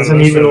it Put on doesn't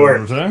this even one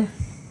work. more time.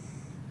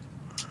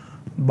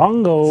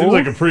 Bongo. Seems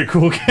like a pretty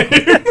cool game.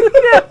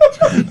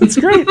 It's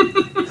great.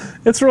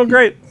 It's real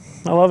great.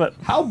 I love it.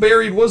 How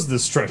buried was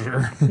this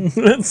treasure?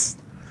 It's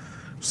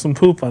some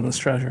poop on this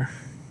treasure.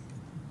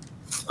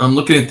 I'm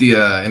looking at the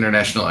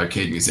International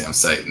Arcade Museum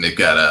site, and they've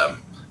got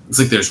looks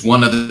like there's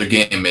one other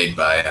game made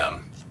by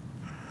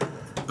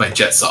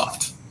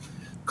JetSoft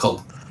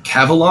called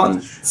Cavelon,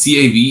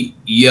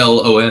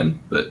 Cavelon.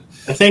 But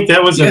I think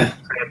that was Yeah.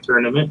 a crap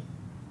tournament.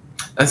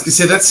 I was gonna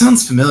say that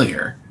sounds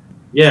familiar.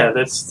 Yeah,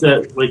 that's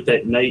that like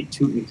that Night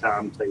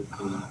Tutankhamun type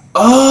thing.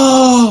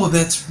 Oh,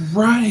 that's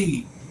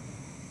right.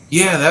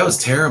 Yeah, that was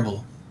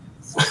terrible.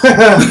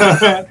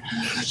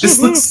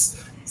 This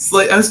looks it's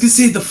like I was gonna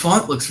say the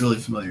font looks really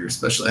familiar,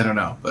 especially I don't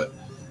know, but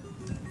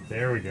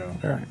There we go.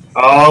 All right.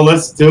 Oh,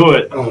 let's do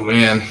it. oh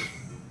man,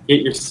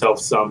 Get yourself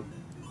some.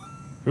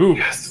 Ooh.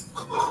 yes,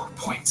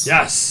 points.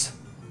 Yes.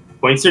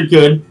 Points are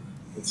good.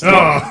 It's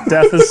Oh.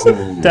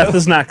 Death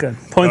is not good.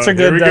 Points are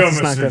There good. we Death go,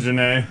 is not Mr. good.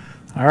 Janae.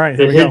 All right.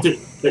 The Here we go.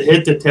 the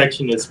hit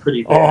detection is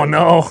pretty bad. Oh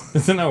no.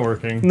 Is it not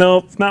working?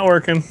 Nope. Not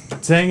working.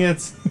 Dang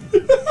it.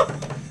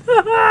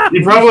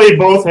 You probably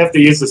both have to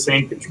use the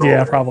same controller.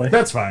 Yeah, probably.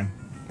 That's fine.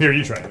 Here,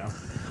 you try it now.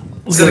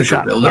 Is Give it that a a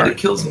shot. gorilla All that right.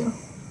 kills you?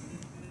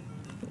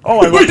 Oh,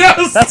 I love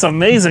Yes! That's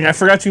amazing. I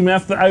forgot you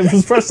mapped. I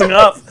was pressing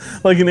up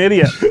like an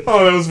idiot.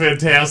 Oh, that was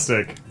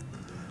fantastic.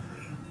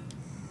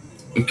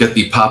 We've got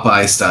the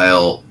Popeye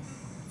style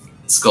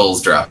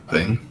skulls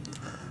dropping.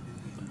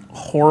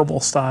 Horrible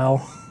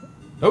style.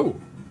 Oh.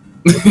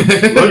 Look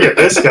at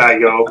this guy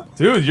go.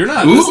 Dude, you're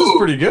not. This is Ooh.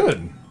 pretty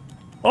good.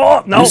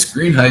 Oh no! New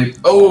screen height.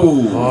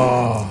 Oh,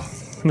 Oh.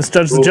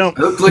 Misjudged the jump.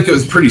 it looked like it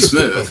was pretty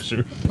smooth.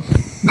 Shoot.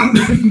 Yeah,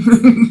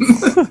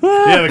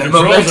 the The controls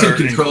momentum are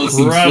control seems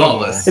incredible.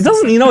 flawless. It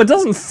doesn't. You know, it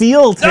doesn't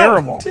feel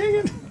terrible. Oh, dang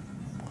it.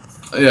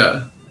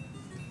 Yeah.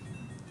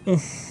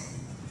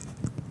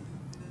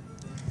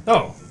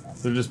 Oh,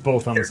 they're just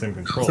both on the same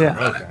controller.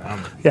 Yeah. Okay.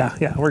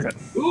 Yeah, we're good.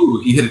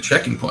 Ooh, he hit a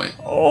checking point.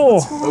 Oh,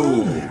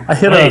 Oh, I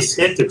hit Nice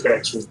hit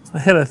detection. I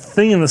hit a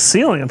thing in the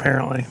ceiling.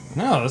 Apparently,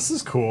 No, this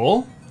is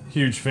cool.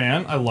 Huge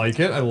fan. I like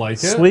it. I like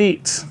it.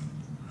 sweet.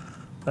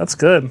 That's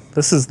good.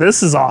 This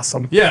is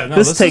awesome. Yeah, no,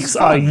 this this takes is a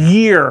fun.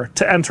 year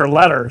to enter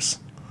letters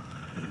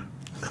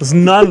because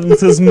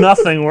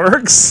nothing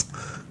works.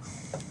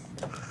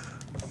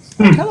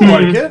 I kind of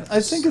like it. I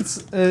think it's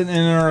an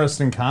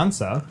interesting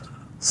concept.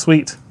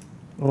 Sweet,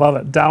 love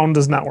it. Down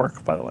does not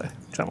work, by the way,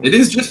 gentlemen. it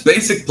is just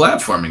basic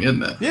platforming,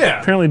 isn't it? Yeah,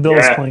 Apparently, Bill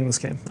is Yeah. playing this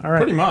game. All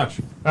pretty right. much.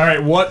 All right,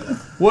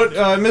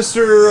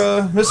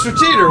 Mr.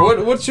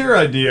 Teeter, what's your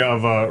idea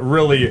of a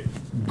really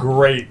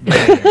great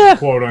game,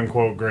 quote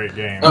unquote great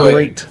game? Oh,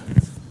 wait.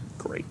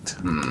 Great.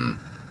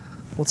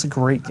 What's a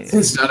great game?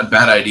 It's not a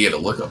bad idea to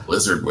look up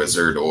Lizard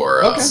Wizard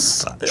or Okay.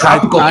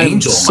 Tropical I'm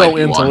Angel. so might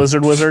be into one.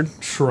 Lizard Wizard.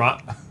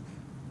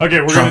 Okay,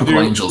 we're gonna Tropical do.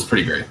 Angel's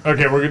pretty great.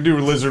 Okay, we're gonna do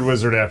Lizard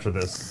Wizard after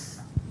this.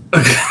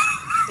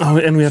 Oh,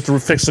 and we have to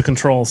fix the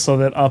controls so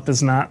that up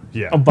is not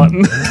Yeah. a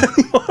button.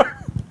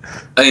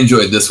 I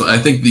enjoyed this one. I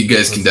think you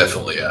guys can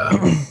definitely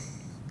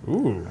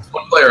Ooh.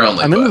 one player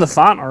only. I'm into but- the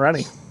font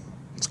already.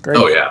 It's great.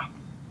 Oh yeah,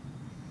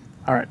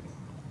 All right.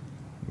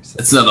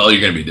 it's not all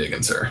you're gonna be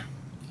digging, sir.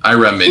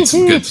 IREM made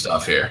some good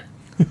stuff here.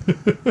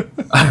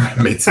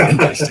 IREM made some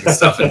interesting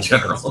stuff in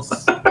general. All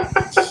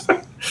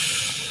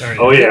right.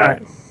 Oh All yeah.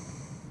 right.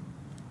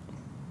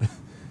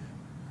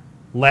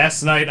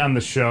 Last night on the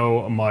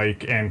show,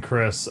 Mike and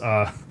Chris,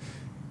 Mike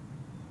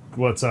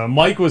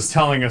was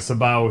telling us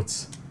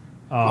about.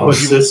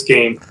 What's this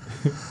game?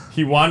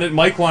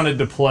 Mike wanted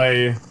to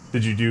play.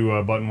 Did you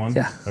do button one?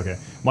 Yeah. Okay.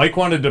 Mike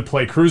wanted to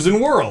play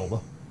Cruisin'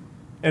 World,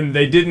 and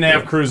they didn't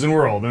have Cruisin'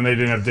 World, and they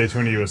didn't have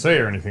Daytona USA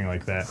or anything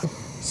like that.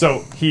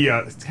 So he,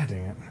 God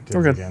dang it, did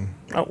We're it good. again.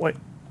 Oh wait.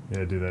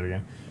 Yeah, do that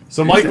again.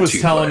 So Mike was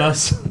two telling player.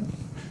 us.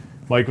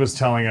 Mike was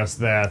telling us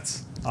that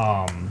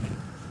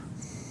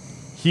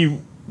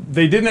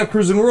they didn't have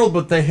Cruisin' World,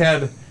 but they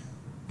had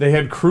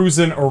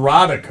Cruisin'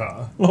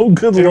 Erotica. Oh,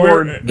 good And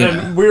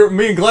lord.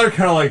 me and Glenn are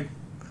kind of like,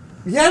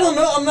 yeah, I don't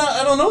know,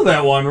 I don't know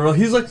that one.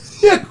 He's like,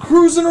 yeah,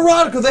 Cruisin'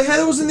 Erotica. They had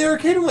it was in the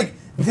arcade. I'm like,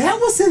 that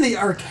was in the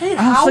arcade.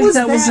 How think was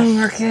that was in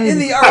the arcade. In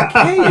the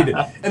arcade.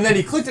 And then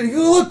he clicked it. He goes,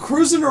 look,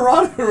 Cruisin'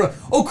 Erotica.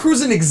 Oh,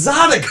 Cruisin'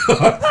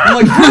 Exotica. I'm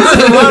like,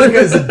 Cruisin' Erotica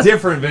is a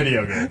different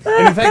video game.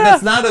 And in fact,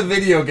 that's not a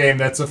video game.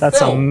 That's a That's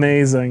film.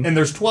 amazing. And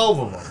there's 12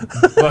 of them.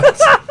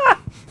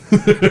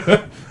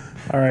 But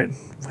All right.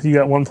 You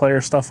got one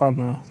player stuff on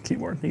the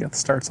keyboard. You got the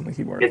starts on the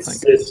keyboard. I It's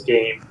think. this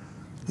game.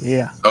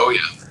 Yeah. Oh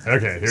yeah.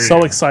 Okay, here you So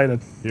go.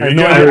 excited. Here I have you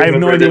no go. idea, I have no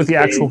remember idea what this the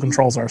actual game.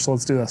 controls are. So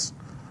let's do this.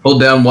 Hold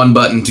down one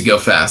button to go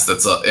fast.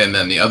 And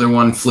then the other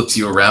one flips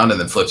you around and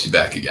then flips you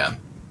back again.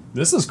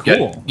 This is Yeah,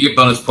 cool. you get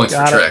bonus points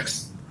Got for it.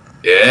 tricks.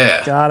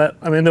 Yeah. Got it.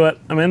 I'm into it.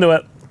 I'm into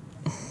it.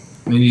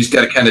 And you just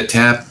got to kind of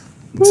tap.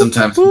 And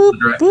sometimes Boop,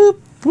 boop,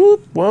 boop.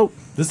 Whoa.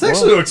 This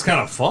actually looks kind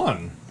of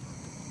fun.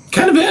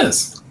 kind of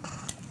is.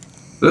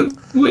 But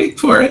wait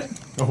for it.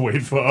 Oh,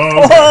 wait for.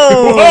 Oh,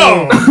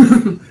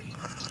 Oh!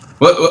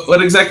 whoa!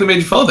 What exactly made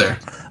you fall there?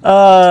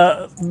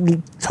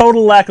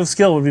 Total lack of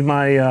skill would be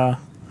my.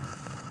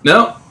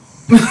 No.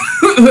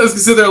 I was gonna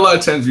say there are a lot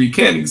of times where you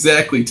can't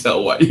exactly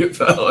tell why you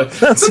fell. Like,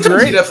 That's sometimes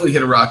great. you definitely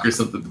hit a rock or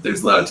something, but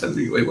there's a lot of times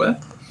where you wait,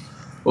 what?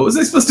 What was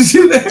I supposed to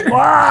do there?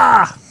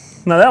 Ah!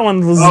 No, that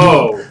one was.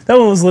 Oh. That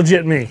one was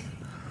legit me.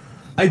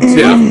 I do.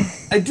 Yeah.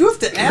 I do have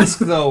to ask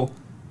though,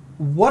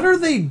 what are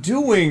they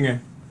doing?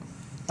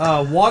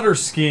 Water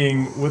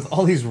skiing with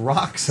all these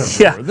rocks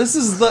everywhere. Yeah. This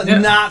is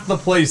not the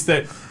place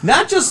that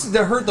not just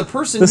to hurt the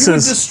person. This you would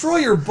is- destroy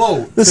your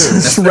boat. This too.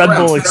 is Spin Red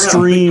around, Bull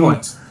spin around, big Extreme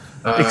points.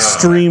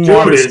 Extreme Dude,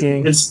 Water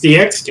Skiing. it's the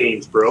X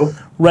Games, bro.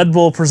 Red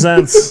Bull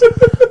presents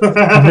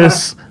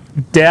this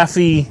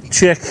daffy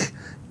chick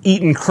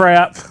eating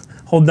crap.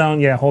 Hold down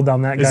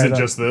that Is guy. it to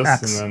just this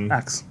X, and then-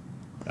 X.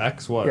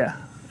 X what? Yeah,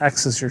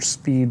 X is your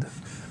speed.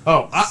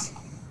 Oh,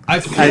 I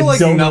feel I like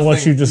don't know nothing,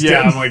 what you just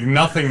yeah, did. I'm like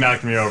nothing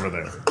knocked me over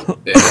there.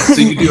 Yeah.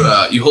 So you do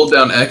you hold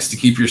down X to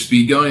keep your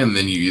speed going, and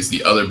then you use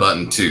the other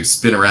button to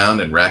spin around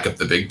and rack up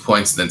the big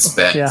points, and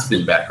then Yeah.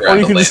 spin back around. Or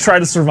you to can land, just try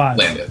to survive.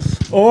 land it.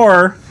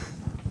 Or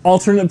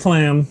alternate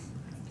plan,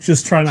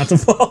 just try not to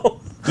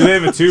fall. Do they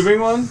have a tubing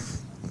one?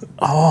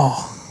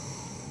 Oh,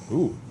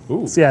 Ooh,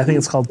 ooh. yeah, I think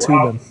it's called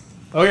Wow. tubing.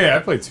 Oh yeah, I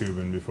played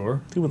tubing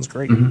before. Tubing's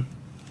great.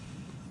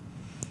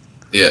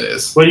 Yeah, it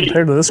is. What do you,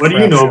 Compared to this what do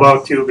you crap know show.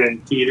 about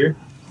tubing, Peter?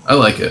 I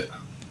like it.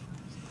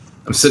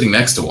 I'm sitting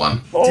next to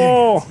one.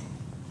 Oh,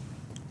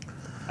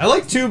 I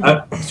like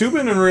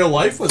tubing in real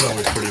life was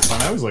always pretty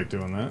fun. I always liked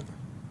doing that.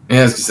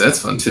 Yeah, that's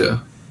fun too.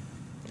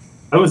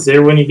 I was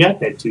there when you got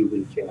that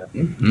tubing cap.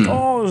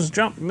 oh, there's a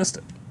jump. Missed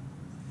it.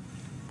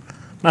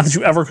 Not that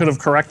you ever could have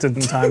corrected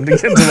in time to get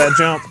to that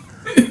jump.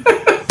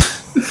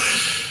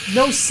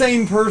 No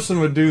sane person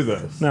would do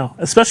this. No,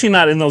 especially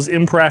not in those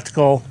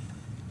impractical,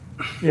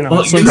 Well,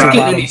 you're swim not trap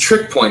getting any bottoms.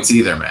 trick points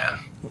either, man.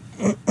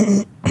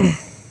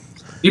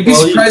 You'd be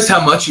Well, surprised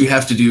how much you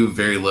have to do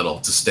very little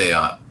to stay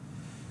up.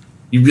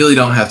 You really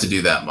don't have to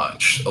do that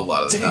much a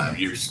lot of the time.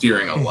 You're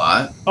steering a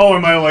lot. Oh,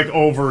 am I like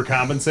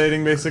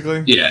overcompensating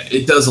basically? Yeah,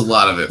 it does a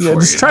lot of it Yeah, for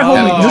just you. try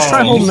holding. Just try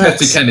Oh. You holding just have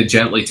to X. kind of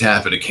gently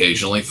tap it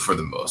occasionally for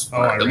the most I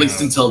part. At ran least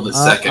out. until the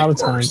out second of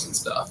time. course and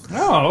stuff.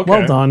 Oh, okay.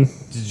 Well done.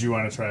 Did you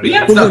want to try it? But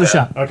yeah, again? it's We'll not give it a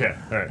bad. shot. Okay,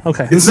 all right.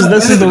 Okay, It's this is not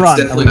this bad, is the but it's run.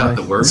 definitely not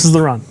everybody. the worst. This is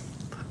the run.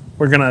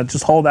 We're gonna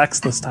just hold X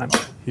this time.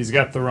 He's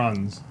got the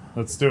runs.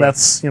 Let's do it.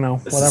 That's This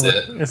whatever. is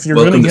it. If you're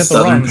Welcome gonna to get the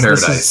Southern runs,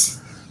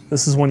 Paradise.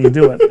 this is when you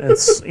do it.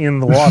 It's in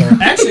the water.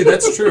 Actually,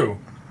 that's true.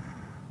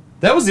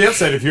 That was the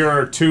upside. If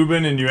you're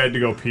tubing and you had to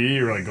go pee,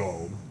 you're like,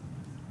 oh.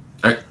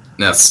 All right,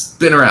 now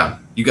spin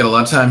around. You got a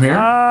lot of time here.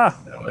 Ah,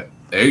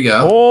 There you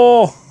go.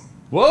 oh,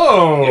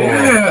 Whoa!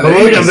 Yeah, But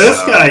there look you at this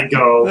go. guy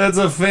go. That's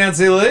a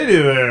fancy lady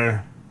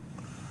there.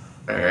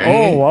 All right.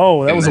 Oh,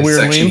 whoa, that Get was a nice weird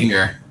section lean.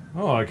 here.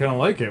 Oh, I kind of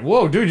like it.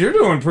 Whoa, dude, you're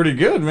doing pretty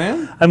good,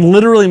 man. I'm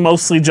literally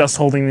mostly just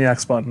holding the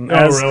X button. Oh,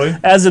 As, really?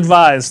 As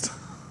advised.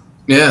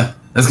 Yeah,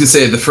 I was gonna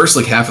say the first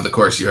like half of the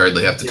course you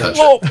hardly have to touch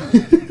Oh,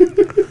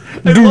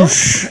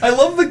 I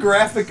love the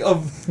graphic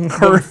of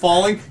her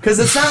falling because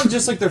it sounds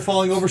just like they're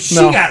falling over. She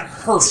No. got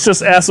hurt. it's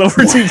just ass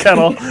over tea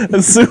kettle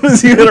as soon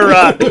as you hit a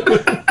rock.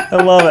 I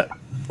love it.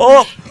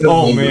 Oh,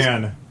 Oh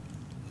man.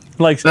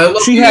 like I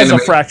love she the has a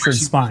animation fractured where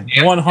she- spine,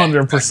 Yeah.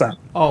 100%.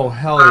 Oh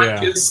hell yeah.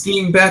 Just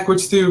skiing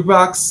backwards through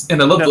rocks,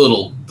 and I love Yeah. the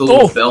little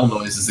Oh. bell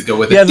noises that go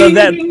with Yeah, it.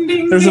 that Ding,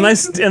 ding, there's a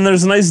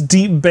ding. nice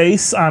deep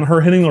bass on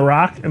her hitting the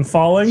rock and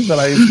falling that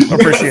I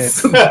appreciate.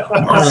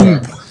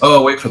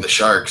 Oh, wait for the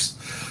sharks.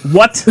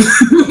 What? Ooh,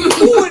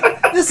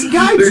 this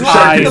guy There's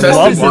I dropped shark the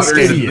love infested boat. this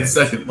waters in game. the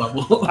second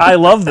level. I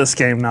love this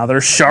game now.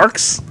 There's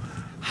sharks.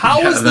 How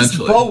Yeah, is this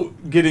eventually.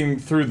 boat getting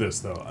through this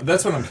though?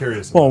 That's what I'm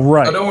curious about. Well,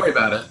 right. Oh, don't worry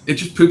about it. It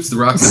just poops the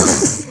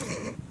rocks.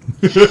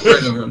 Right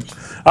over him.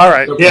 All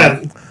right.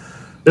 Yeah.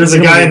 There's a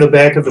guy in the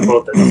back of the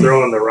boat that's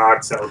throwing the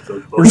rocks out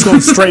the We're just boat.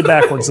 going straight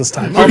backwards this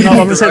time. Oh, no,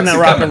 I'm just hitting that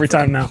rock every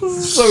time now.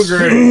 So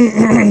great.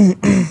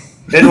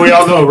 And we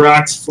all know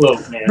rocks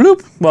float, man.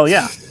 Bloop. Well,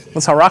 yeah.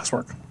 That's how rocks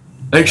work.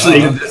 Actually,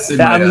 I did this in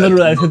Yeah, my, I'm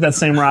literally, I've hit that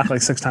same rock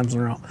like 6 times in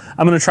a row.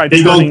 I'm going to try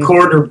Big old turning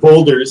quarter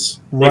boulders.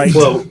 They Right.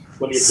 float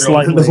when you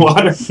throw them in slightly the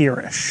water.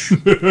 here-ish.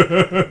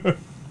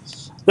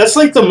 That's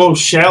like the most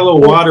shallow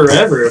water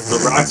ever if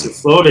the rocks are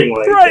floating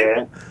like Right.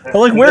 that. But,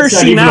 like, where is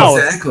That's she not even now?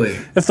 Exactly.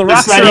 If the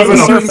That's rocks not are on the even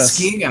a- surface.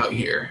 Skiing out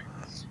here.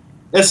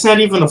 That's not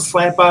even a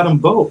flat bottom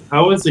boat.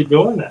 How is it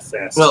going that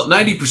fast? Well,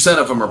 90%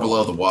 of them are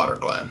below the water,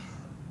 Glenn.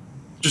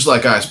 just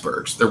like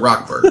icebergs. They're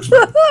rockbergs.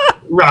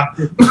 Rock.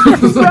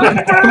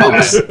 Come on,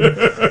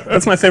 man.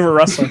 That's my favorite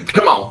wrestler,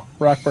 Come on.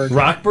 Rockberg.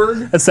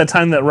 Rockberg? It's that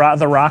time that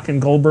The Rock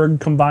and Goldberg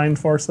combined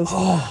forces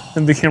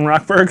and became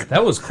Rockberg.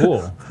 That was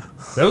cool.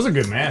 That was a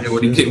good match. Yeah,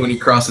 what do you get when you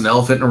cross an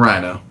elephant and a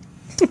rhino?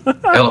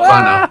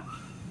 Elephano.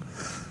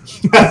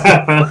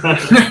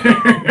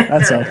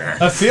 That's a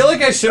I feel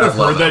like I should have I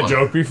love heard that that one.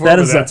 joke before, that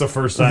but is that's a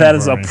first time. that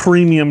is for a me.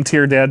 premium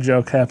tier dad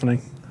joke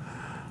happening.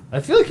 I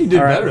feel like you did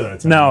All right. better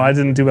that time. No, I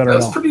didn't do better That at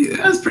was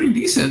all. pretty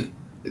decent.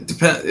 It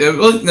depends.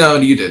 Well, no,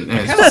 you didn't.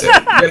 I was gonna say, you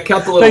gotta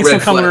count the little Thanks for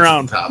red coming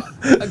flags around.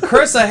 at the top.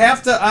 Chris, I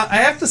have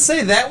to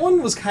say that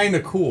one was kind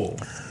of cool.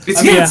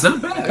 It's, mean, it's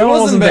not bad. It wasn't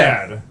wasn't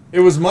bad. It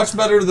was much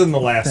better than the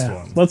last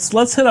Yeah. one.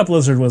 Let's hit up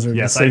Lizard Wizard.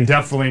 Yes, and I see.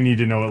 definitely need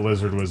to know what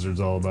Lizard Wizard's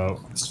all about.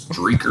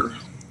 Streaker.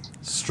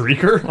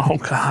 Streaker? Oh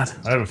God.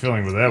 I have a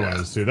feeling what that one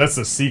is too. That's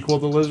the sequel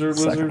to Lizard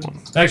Second Wizard. one.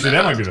 Actually,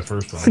 that might be the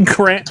first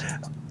one.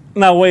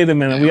 Now wait a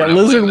minute. We Yeah, got we're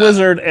not Lizard playing that.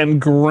 Wizard and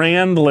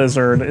Grand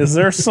Lizard. Is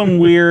there some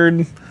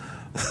weird?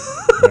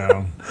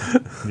 No.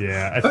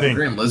 Yeah, I I thought think.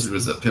 Grand Lizard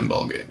was a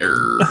pinball game.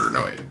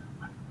 No, wait.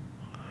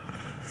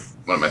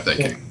 What am I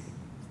thinking?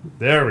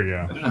 There we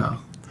go. I don't know.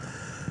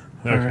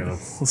 Okay, All right.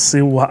 let's- Let's see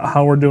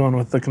how we're doing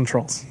with the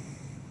controls.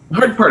 The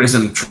hard part is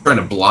I'm trying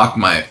to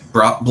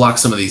block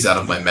some of these out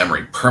of my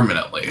memory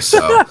permanently,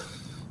 so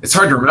it's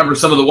hard to remember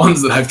some of the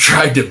ones that I've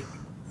tried to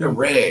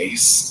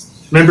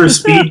erase. Remember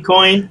Speed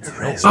Coin?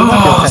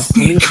 Oh, Okay,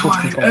 Speed let me switch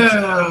Coin. controls.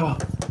 Oh.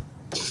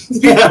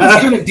 Speed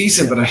Coin's kind of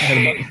decent, but I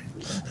hate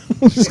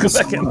Just go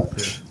back in.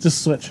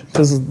 Just switch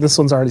because this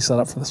one's already set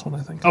up for this one.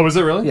 I think. Oh, is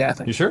it really? Yeah, I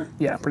think. You sure?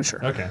 Yeah, pretty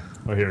sure. Okay.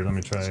 Well, here, let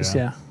me try.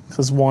 Yeah,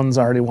 because one's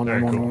already one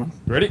Very one cool. one.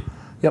 Ready?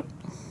 Yep.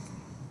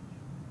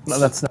 No,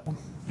 that's that one.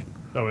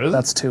 Oh, is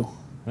That's 2.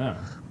 Yeah.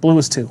 Blue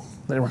is 2.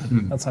 They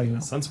run. That's how you know.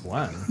 Since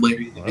when?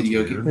 Larry the Well, that's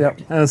video weird. game.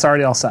 Yep, and it's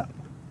already all set.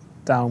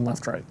 Down,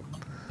 left, right.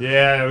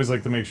 Yeah, I always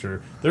like to make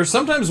sure. There's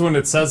sometimes when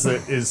it says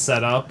it is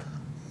set up,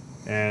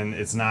 and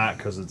it's not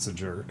because it's a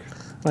jerk.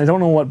 I don't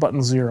know what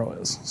button 0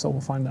 is, so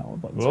we'll find out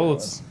what button Well, 0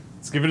 let's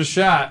is. give it a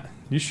shot.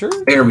 You sure?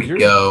 There we You're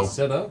go.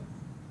 Set up.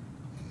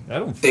 I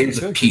don't think There's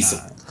a so, piece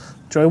not.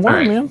 Joy 1,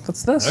 Alright. man.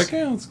 That's this.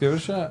 Okay, let's give it a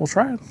shot. We'll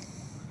try it.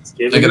 Let's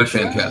give I it got a a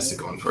try.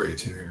 fantastic one for you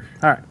too. Here.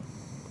 All right.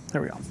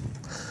 There we go.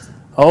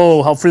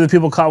 Oh, help free the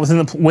people caught within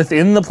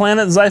the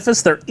planet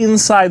Xiphus. They're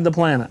inside the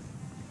planet.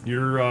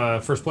 You're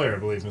first player, I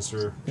believe,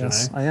 Mr.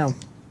 Yes, Janae. I am.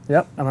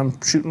 Yep, and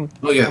I'm shooting.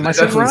 Oh yeah, Am I they're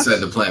shooting definitely rocks? inside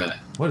the planet.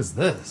 What is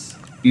this?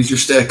 Use your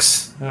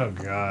sticks. Oh, You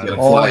God. gotta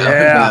Oh, fly yeah. up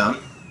and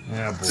down.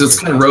 Yeah, boy. So it's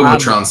kind of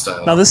Robotron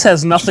style. Now this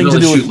has You nothing really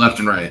to do shoot with. left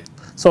and right.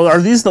 So are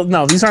these the?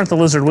 No, these aren't the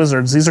lizard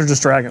wizards. These are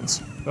just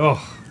dragons. Oh,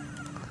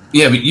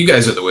 Yeah, but you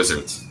guys are the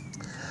wizards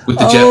with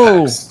the Oh,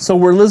 jetpacks. so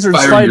we're lizards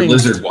Firing fighting. your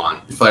lizard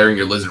wand, firing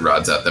your lizard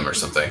rods at them or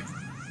something.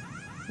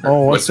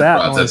 Oh, what's Wizard that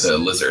rods noise? at the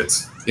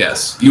lizards.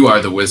 Yes, you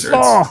are the wizards.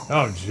 Oh,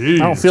 oh, geez.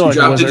 I don't feel like a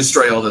Job to wizard.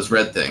 destroy all those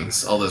red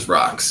things, all those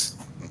rocks.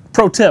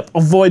 Pro tip: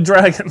 avoid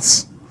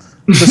dragons,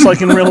 just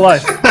like in real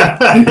life.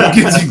 It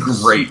gives you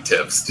great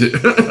tips too.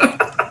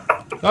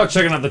 Oh,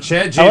 checking out the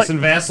chat. I like- Jason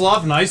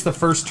Vasilov, nice. The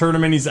first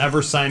tournament he's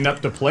ever signed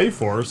up to play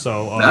for.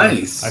 So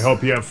Nice. I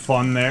hope you have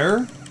fun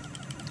there.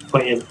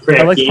 Playing I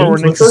crap like the part where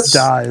games with Nick us. just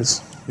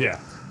dies. Yeah.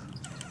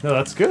 No,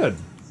 that's good.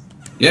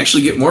 You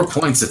actually get more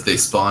points if they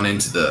spawn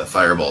into the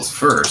fireballs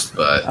first,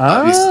 but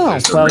obviously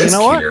there's a well, you risk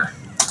know what? here.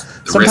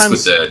 The Sometimes-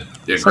 risk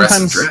with the aggressive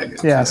Sometimes,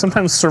 dragons. yeah,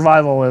 sometimes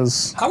survival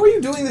is. How are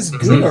you doing this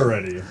good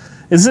already?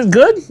 Is it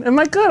good? Am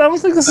I good? I don't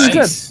think this is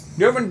Nice.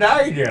 You haven't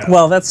died yet. good.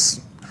 Well, that's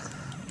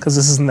because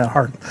this isn't that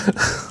hard.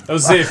 I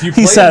would say if you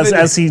play He says a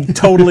video, as he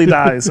totally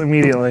dies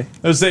immediately.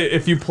 I would say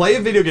if you play a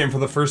video game for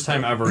the first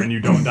time ever and you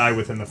don't die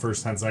within the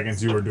first 10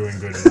 seconds, you are doing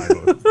good in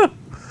my book.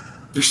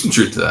 There's some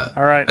truth to that.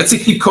 All right. I'd say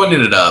keep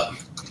coining it up.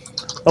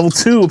 Level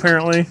 2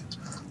 apparently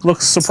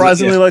looks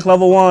surprisingly Yeah. like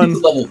level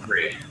 1. Level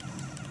 3.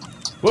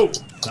 Whoa,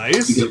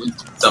 nice. You get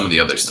some of the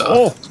other stuff.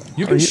 Oh,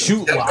 You can you-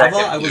 shoot Yeah, lava? back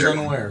I up was there.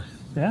 unaware.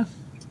 yeah.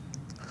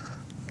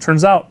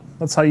 Turns out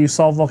that's how you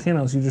solve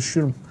volcanoes. You just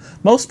shoot them.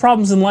 Most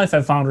problems in life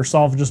I've found are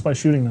solved just by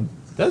shooting them.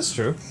 That's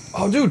true.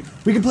 Oh, dude,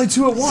 we can play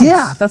 2 at once.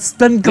 Yeah, that's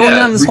been going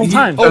Yeah, on this whole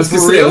time. I was for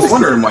gonna say, I was real?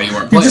 wondering why you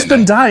weren't You've playing. just been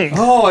that. dying.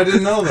 Oh, I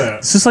didn't know that.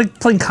 It's just like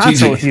playing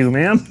concert GG. with you,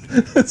 man.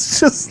 It's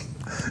just.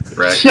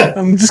 Correct.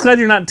 I'm just glad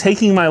you're not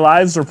taking my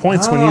lives or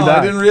points when you Oh, I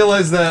die. didn't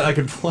realize that I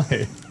could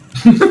play.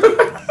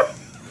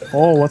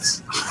 Oh,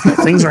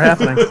 things are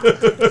happening.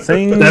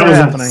 Things That are was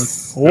a- happening.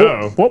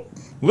 Uh-oh. Whoop, whoop.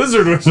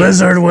 Lizard wizard.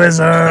 Lizard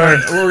wizard.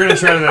 We're gonna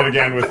try that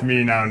again with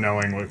me now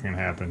knowing what can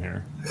happen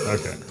here.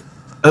 Okay.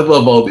 I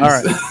love all these. All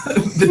right.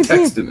 The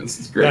text in this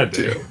is great God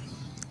too.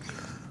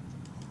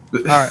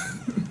 All right.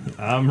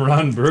 I'm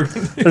Ron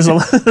Burgundy. There's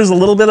a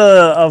little bit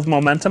of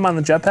momentum on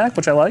the jetpack,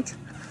 which I like.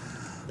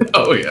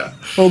 Oh yeah.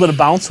 A little bit of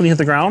bounce when you hit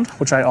the ground,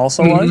 which I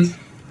also like.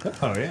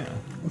 Oh yeah.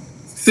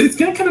 See, it's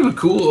got kind of a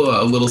cool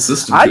little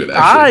system to it.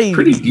 Actually,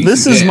 Pretty decent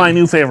This is game. my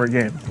new favorite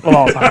game of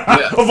all time.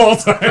 Yeah. Of all I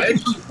time.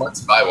 actually want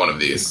to buy one of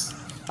these.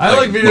 I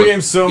like video look,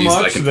 games so these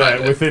I much can that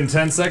find it. within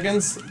 10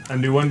 seconds, a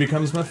new one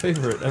becomes my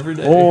favorite every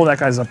day. Oh, that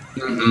guy's a.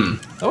 Oh,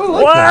 I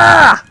like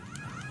that. Wah!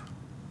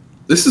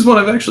 This is one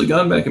I've actually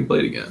gone back and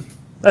played again.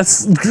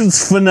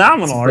 It's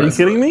phenomenal. Are you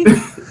kidding me?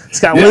 It's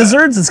got Yeah.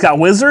 lizards. It's got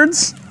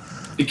wizards.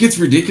 It gets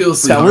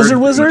ridiculously got hard. lizard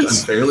pretty much wizards?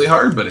 Unfairly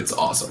hard, but it's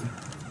awesome.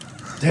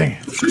 Dang it.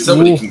 I'm sure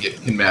somebody Ooh.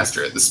 can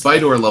master it. The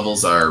Spydor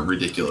levels are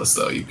ridiculous,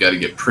 though. You've got to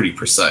get pretty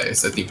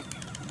precise. I think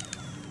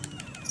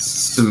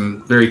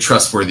some very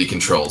trustworthy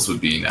controls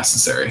would be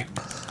necessary.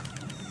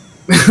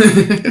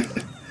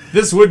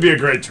 This would be a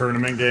great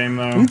tournament game,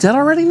 though. You dead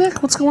already,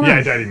 Nick? What's going on? Yeah,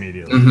 I died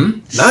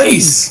immediately.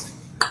 Nice.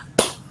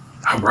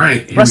 All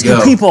right, here Rescue we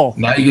go. people.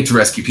 Now you get to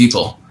rescue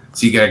people.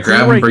 So you got to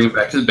grab Great. and bring them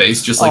back to the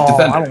base, just like Oh,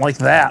 Defender. I don't like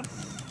that.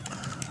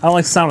 I don't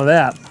like the sound of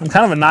that. I'm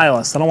kind of a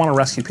nihilist. I don't want to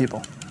rescue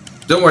people.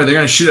 Don't worry, they're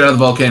going to shoot out of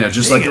the volcano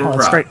just like the Oh,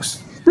 that's great.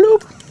 rocks.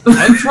 Bloop. I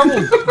have trouble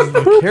with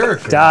the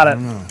character. Got it. I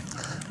don't know.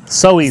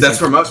 So easy. That's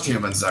where most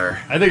humans are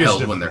I think it's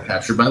held when they're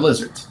captured by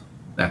lizards.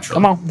 Naturally.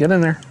 Come on, get in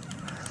there.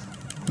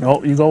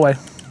 No, you go away.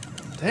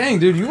 Dang,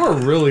 dude, you are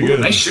really good at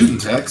Nice this. shooting,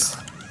 Tex.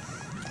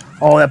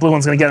 Oh, that blue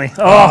one's gonna get me.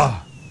 Oh,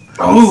 Ah,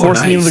 Oh,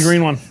 force me into the nice.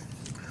 green one.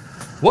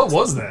 what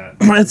was that?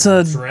 It's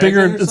a Dragon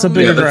bigger. or It's a something?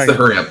 bigger Yeah, that's the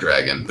dragon. hurry up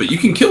dragon. But you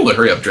can kill the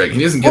hurry up dragon.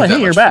 He doesn't Oh, get hey, that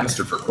you're much back.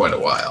 faster for quite a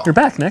while. You're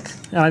back, Nick.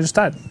 And I just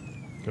died.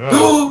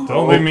 God,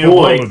 don't leave me boy.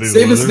 alone with these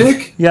Save us, lizards.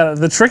 Nick. Yeah,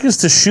 the trick is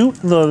to shoot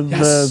the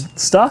Yes.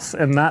 stuff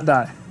and not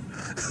die.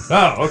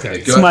 Oh, okay.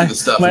 Go after my- the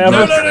stuff. my and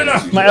ever- don't No, no, no,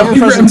 turn it my into-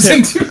 ever-present He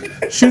runs into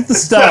it. Shoot the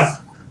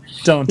stuff.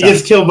 Don't He die.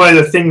 gets killed by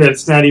the thing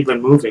that's not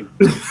even moving.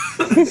 I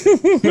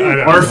don't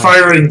Or know.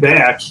 firing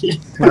back.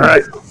 All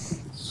right.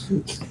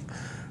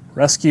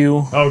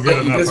 Rescue. Oh, good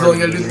You enough. guys only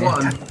gotta do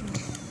one.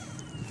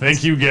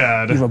 Thank you, You've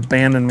God.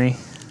 abandoned me.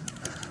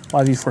 Why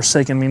have you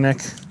forsaken me, Nick?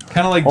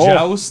 Kind of like Oh.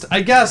 Joust.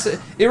 I guess it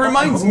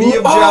reminds me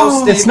of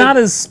Joust. It's in not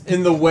the- as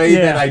in the way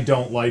yeah. that I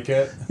don't like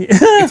it.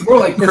 It's more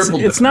like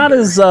crippled. it's not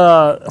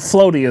Defender. as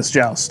floaty as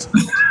Joust.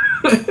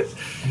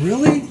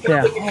 Really?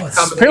 Yeah. Combination.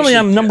 Apparently,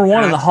 I'm number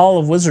one in the Hall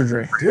of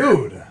Wizardry.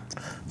 Dude.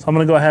 So I'm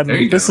gonna go ahead There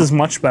you and this go. is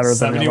much better than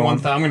the other 71.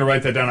 one. I'm going to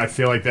write that down. I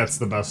feel like that's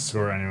the best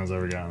score anyone's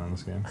ever gotten on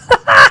this game.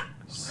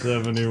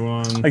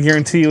 71. I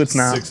guarantee you, it's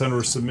not. 600.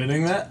 We're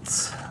submitting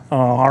that. Oh,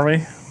 are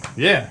we?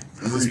 Yeah.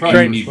 This is You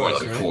probably need more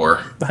first like place, right?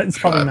 4. It's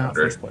probably not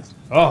 500. first place.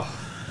 Oh.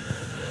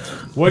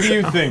 What do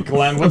you think,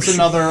 Glenn? What's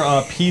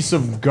another piece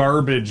of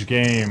garbage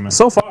game?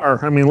 So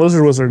far, I mean,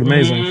 Lizard Wizard,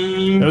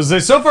 amazing. I was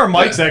like, so far,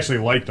 Mike's actually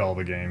liked all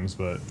the games,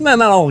 but No,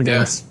 not all the Yeah.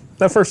 games.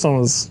 That first one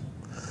was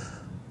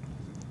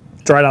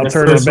dried out That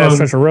turd on a first bad one-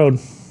 stretch of road.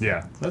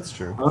 yeah, that's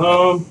true.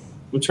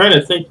 I'm trying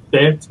to think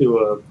back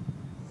to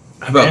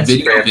How about Yes,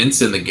 Video man.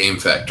 Vince in the Game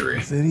Factory?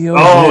 Video.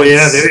 Oh games.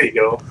 yeah, there you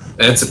go.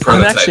 That's a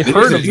prototype. actually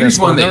heard of Here's this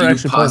one one. that Never you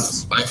actually played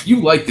possibly, if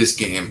you like this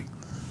game,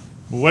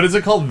 What is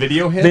it called?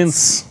 Video hits?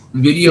 Vince,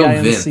 Video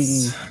VINCE,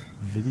 Vince.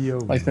 Video.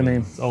 like the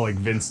name, Oh, like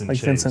Vincent. like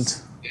Chase.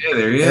 Vincent. Yeah,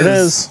 there he There it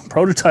is.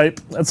 Prototype.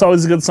 That's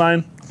always a good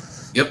sign.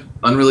 Yep,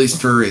 unreleased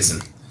for a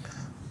reason.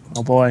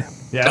 Oh boy.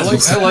 Yeah, I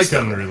like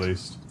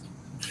unreleased.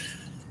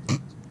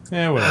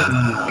 Yeah,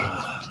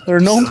 whatever. There are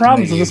no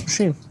problems with this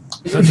machine.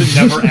 Since it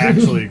never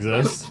actually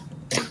exists.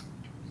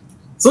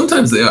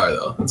 Sometimes they are,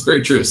 though. It's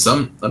very true.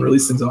 Some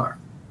unreleased things are.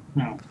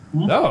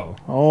 Oh,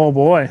 Oh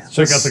boy.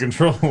 check This- out the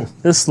control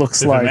This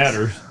looks if like. it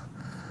matters.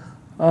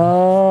 We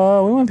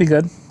might be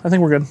good. I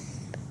think we're good.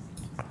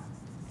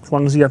 As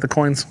long as you got the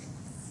coins.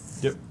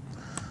 Yep.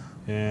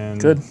 And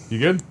Good. You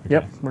good?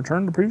 Yep.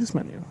 Return to previous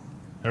menu.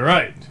 All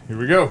right, here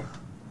we go.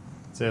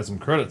 Let's add some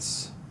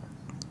credits.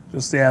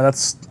 Just yeah,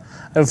 that's.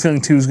 I have a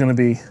feeling 2 is going to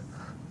be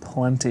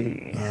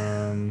plenty.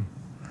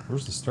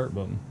 Where's the start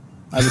button?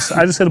 I just hit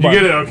a You button.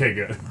 get it? Okay,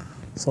 good.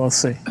 So let's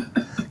see.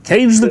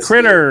 Cage the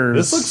critters.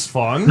 This looks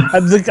fun.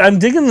 I'm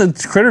digging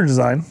the critter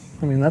design.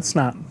 I mean, that's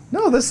not.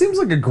 No, this seems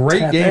like a great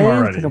Tap game A,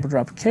 already. Pick up or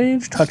drop a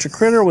cage. Touch a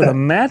critter with a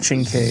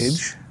matching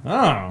cage,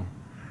 Oh.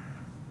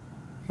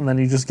 and then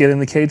you just get in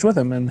the cage with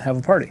him and have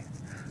a party.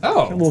 A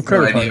Oh. little No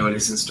critter idea party. what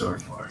he's in store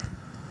for.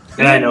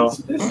 Yeah, I know.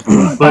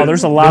 Oh,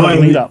 there's a lot of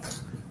lead up.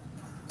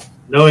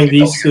 Knowing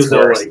these two,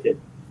 they'll like it.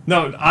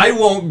 No, I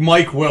won't.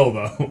 Mike will,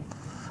 though.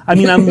 I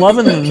mean, I'm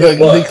loving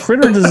the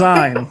critter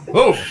design.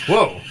 Whoa,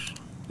 whoa.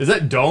 Is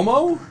that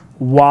Domo?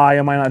 Why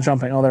am I not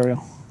jumping? Oh, there we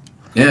go.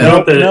 You know Yeah.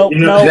 what the, Nope, you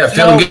know, nope. Yeah,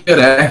 feeling good,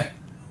 eh?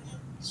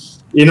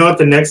 you know what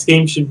the next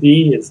game should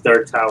be? It's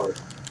Dark Tower.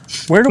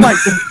 Where do I?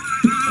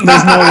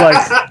 There's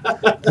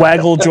no like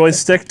waggle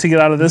joystick to get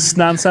out of this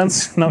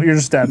nonsense. No, you're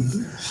just dead.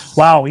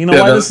 Wow. You know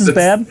Yeah, why this is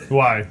that's- bad?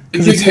 Why? It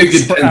 'Cause could it take takes you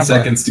 10 forever.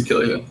 seconds to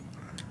kill you.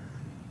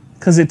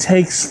 Because it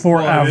takes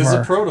Well, it is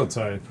a forever.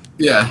 prototype.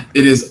 Yeah,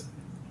 it is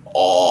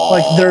all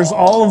Like there's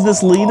all of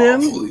this lead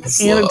in, awfully and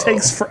slow. it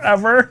takes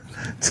forever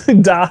to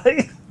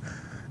die.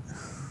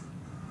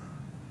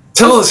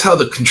 Tell us how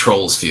the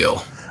controls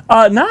feel.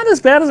 Not as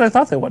bad as I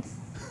thought they would,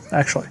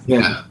 actually.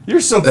 Yeah.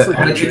 You're so How'd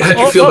freaking.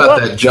 you feel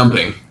about that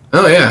jumping?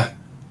 Oh, yeah.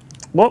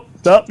 Whoop,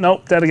 oh,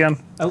 nope, dead again.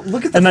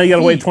 Look at the And now you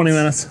gotta wait feet. 20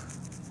 minutes.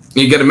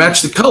 You got to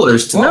match the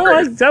colors to No,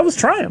 I was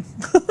trying.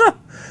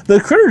 The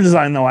critter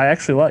design, though, I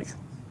actually like.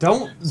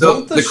 Don't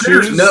the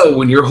critters shoes know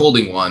when you're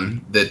holding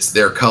one that's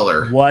their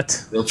color.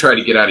 What? They'll try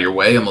to get out of your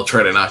way, and they'll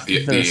try to knock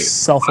the. They're the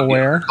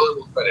self-aware. color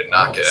will try to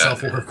knock it out.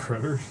 self-aware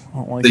critter? I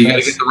don't like So you got to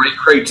this. get the right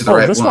crate to the Oh,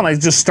 right this one. one I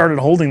just started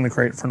holding the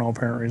crate for no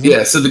apparent reason.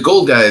 Yeah, so the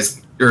gold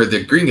guys or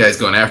the green guys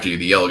going after you,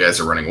 the yellow guys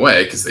are running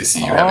away because they see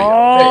you having a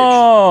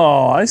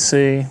Oh, I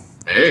see.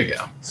 page. There you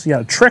go. So you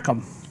gotta trick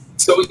them.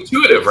 So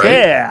intuitive, right?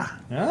 Yeah.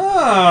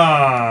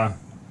 Ah.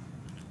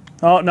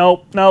 Oh,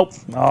 nope.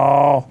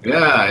 Oh.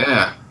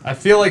 Yeah. I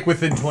feel like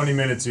within 20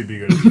 minutes you'd be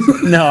good at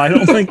this. No, I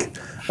don't think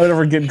I would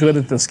ever get good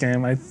at this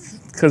game.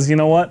 Because you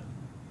know what?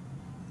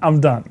 I'm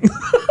done.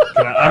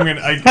 I'm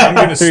gonna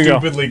There you go.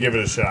 stupidly give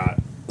it a shot.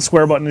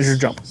 Square button is your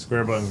jump.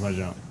 Square button's my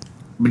jump.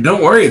 But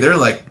don't worry, there are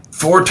like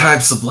 4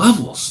 types of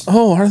levels.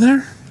 Oh, are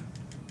there?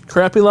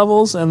 Crappy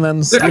levels and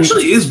then... There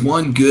actually is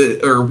one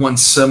good or one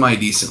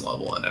semi-decent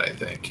level in it, I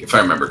think, if I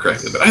remember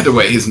correctly. But either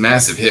way, his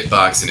massive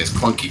hitbox and his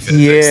clunky physics.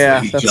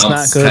 Yeah, he that's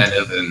jumps not good. kind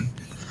of and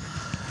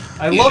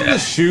I love Yeah. the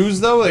shoes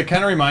though. They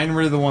kind of remind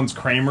me of the ones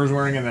Kramer's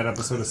wearing in that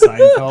episode of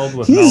Seinfeld.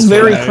 With He's Mel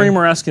very Torme.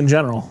 Kramer-esque in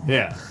general.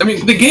 Yeah. I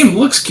mean, the game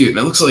looks cute, and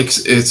it looks like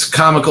it's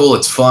comical,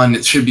 it's fun,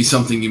 it should be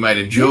something you might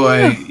enjoy.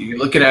 Yeah. You're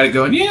looking at it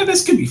going, yeah,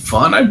 this could be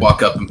fun. I'd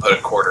walk up and put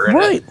a quarter in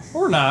Right. it.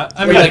 Or not.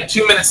 I I mean, mean, like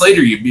 2 minutes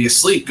later, you'd be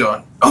asleep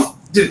going, oh,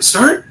 did it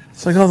start?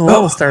 It's like, oh, the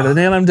level started,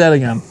 and I'm dead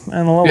again.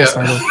 And the level Yeah.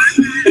 started.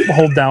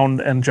 Hold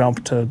down and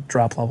jump to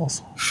drop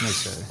levels.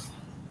 okay.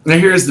 Now,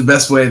 here's the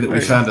best way that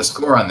we found to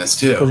score on this,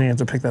 Because too. you have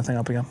to pick that thing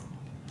up again.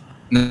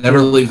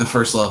 Never leave the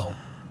first level.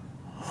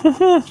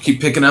 Keep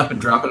picking up and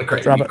dropping a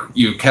crate. Drop you, it.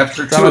 you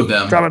capture Drop two it, of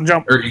them. drop it and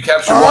jump. Or you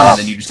capture one, and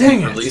then you just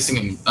dang keep it. releasing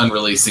and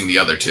unreleasing the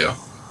other 2.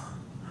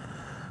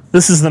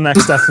 This is the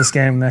next step of this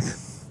game, Nick.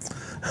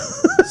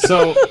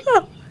 So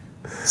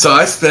So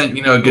I spent,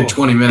 a good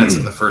 20 minutes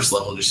in the first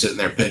level just sitting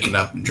there picking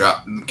up and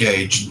dropping the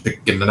cage and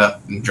picking it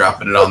up and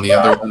dropping it on the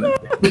other one.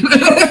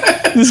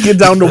 Just get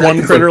down to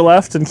one critter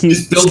left and keep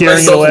Just build scaring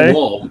it myself away. a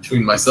wall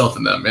between myself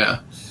and them, yeah.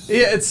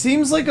 yeah, it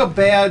seems like a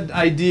bad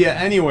idea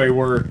anyway.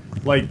 Where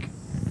like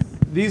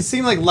these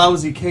seem like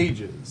lousy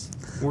cages.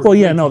 Where, Well,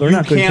 yeah, like, no, they're you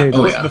not good can't cages.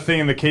 put Oh, yeah. the thing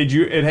in the cage.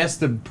 It has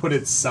to put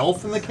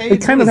itself in the cage.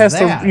 It kind What of is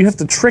has that? to. You have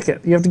to trick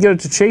it. You have to get it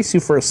to chase you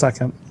for a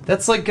second.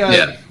 That's like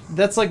Yeah.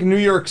 that's like New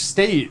York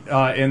State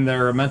in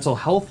their mental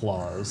health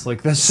laws.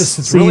 Like that's just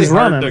it's See, really he's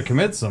hard running. to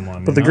commit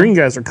someone. But the green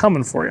guys are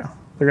coming for you.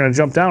 They're gonna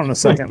jump down in a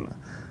second,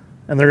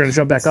 and they're gonna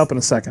jump back up in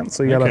a second.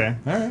 So you gotta, Okay.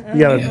 All right.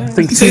 you gotta Yeah.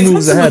 think It's 2 not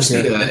moves so ahead much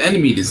here. the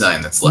enemy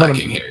design that's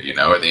lacking here,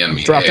 or the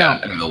enemy Drop AI. down.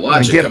 I mean, the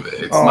logic Get of him.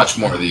 it, it's Oh. much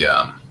more the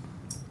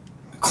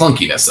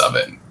clunkiness of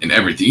it and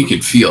everything. You can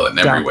feel it in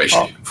every Down. way,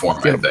 shape, and form,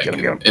 Get I him, think, get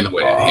him, get him. in the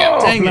way it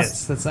handles. Dang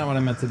it! That's not what I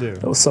meant to do.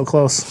 That was so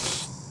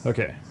close.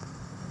 Okay.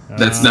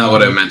 That's not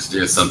what I meant to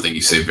do. It's something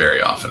you say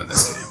very often in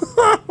this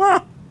game.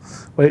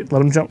 Wait,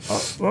 let him jump.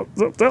 Oh,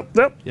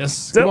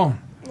 Yes. Yep. Come on.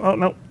 oh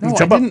no! No, You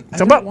jump I up! didn't,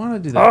 Jump I up! didn't want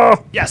to do that.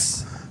 Oh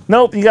Yes.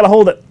 nope! You gotta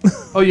hold it.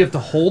 Oh, you have to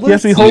hold it. You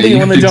have to be holding you it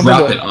when have they to jump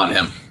drop into it it. on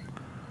him.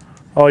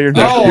 Oh, you're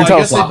dead. Oh, You're I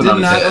toast. guess I Flop it did on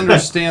his not head.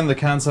 understand the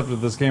concept of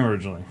this game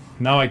originally.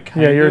 Now I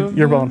kind Yeah, of.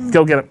 you're bone.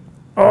 Go get it.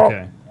 Oh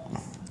Okay.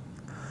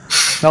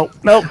 nope,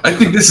 nope. I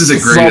think this is a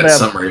This is great all bad.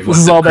 summary of what This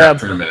is the all crap bad.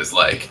 tournament is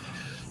like.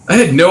 I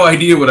had no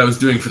idea what I was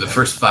doing for the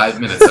first 5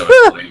 minutes I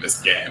was playing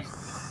this game.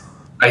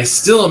 I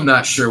still am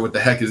not sure what the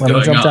heck is Let him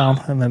going jump on.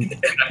 down and then. And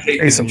I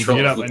hate Ace the him. controls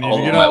Get up, I with need all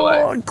to of get my up.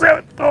 life. Oh, grab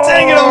it! Oh.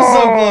 Dang it!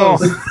 I was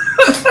so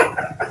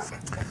close.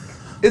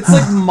 It's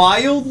like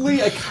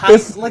mildly. I kind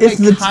If I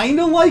the- kind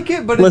of like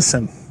it, but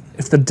Listen,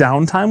 if the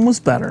downtime was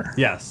better,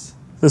 yes.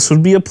 this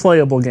would be a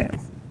playable game.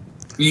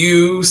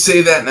 You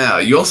say that now.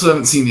 You also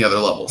haven't seen the other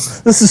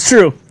levels. This is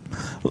true.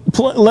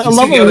 Level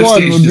see the other 1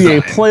 stage would be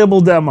a design.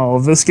 playable demo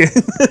of this game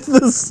if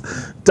this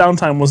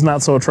downtime was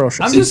not so atrocious.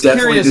 I'm It just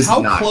definitely curious, does how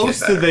not close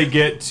get did better. they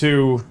get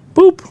to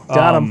Boop,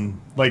 got him.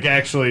 like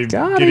actually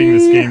Got getting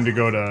this him. game to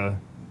go to?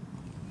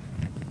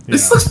 you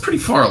This know. looks pretty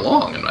far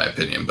along, in my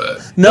opinion, but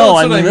No, That's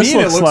I what mean this It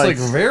looks looks like.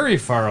 very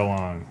far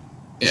along.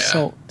 yeah.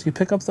 So, do you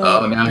pick up the?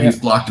 Oh, now Yeah. he's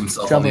blocked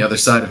himself Jump on the him. other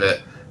side of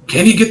it.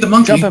 Can he get the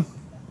monkey? Jump him!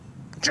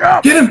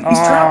 Jump! Get him! He's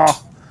Oh, trapped.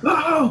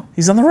 Oh,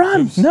 he's on the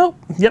run. Nope.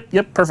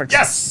 Yep. Perfect.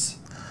 Yes.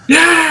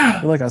 yeah!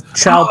 You're like a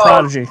child Oh.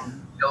 prodigy.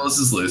 Gillis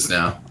is loose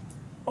now.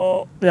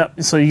 Oh, yeah.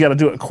 So you got to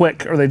do it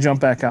quick, or they jump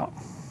back out.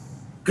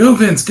 Go,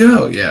 Vince,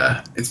 go!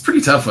 Yeah, it's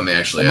pretty tough when they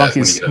actually. The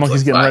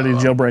monkey's getting ready to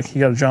jailbreak.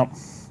 You got to jump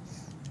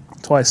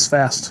twice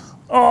fast.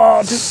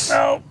 Oh, dude,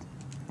 no!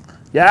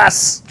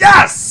 Yes.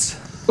 Yes.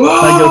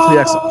 Now get up to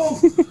the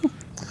exit.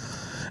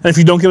 And if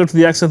you don't get up to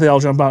the exit, they all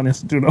jump out and you have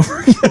to do it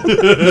over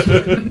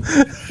again.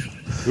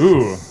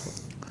 Ooh.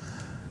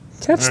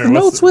 Catch All the right,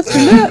 notes what's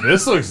with your net.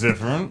 This looks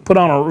different. Put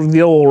on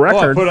the old Oh, I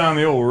record. put on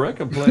the old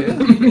record player.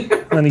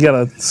 And then you got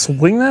to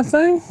swing that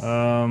thing.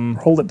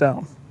 Hold it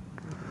down.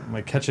 Am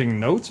I catching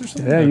notes or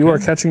something? Yeah, you are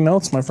Okay. catching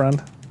notes, my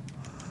friend.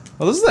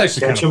 Oh, this is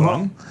actually kind Catch of 'em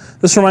fun.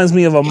 This reminds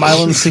me of a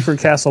Mylan Secret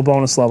Castle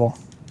bonus level.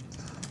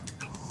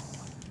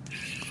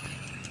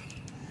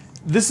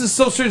 This is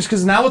so strange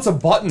because now it's a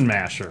button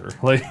masher.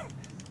 Like,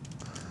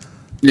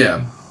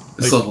 Yeah,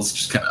 this level's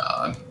just kind of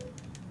odd.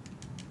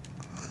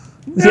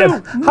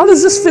 Yeah. How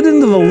does this fit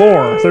into the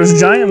lore? There's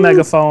giant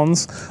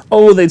megaphones.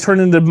 Oh, they turn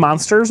into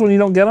monsters when you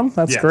don't get them?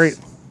 That's Yes. great.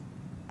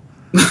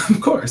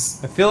 Of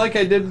course. I feel like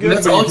I did good.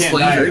 That's but all you can't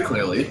explained die. very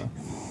clearly.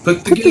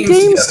 Put the Put the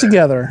games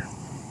together.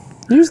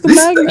 Use the This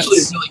is magnets. actually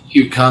a really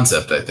cute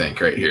concept, I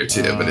think, right here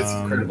too, but it's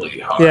incredibly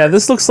hard. Yeah,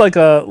 this looks like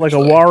a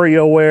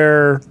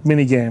WarioWare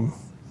minigame.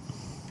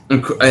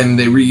 And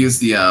they reused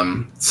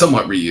the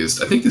somewhat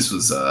reused. I think this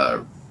was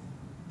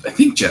I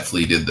think Jeff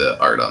Lee did the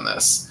art on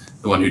this,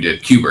 the one who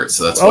did Qbert,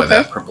 so that's why Okay.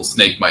 that purple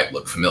snake might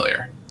look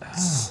familiar.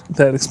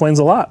 That explains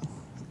a lot.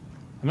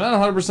 I'm not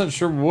 100%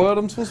 sure what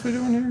I'm supposed to be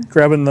doing here.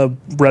 Grabbing the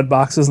red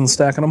boxes and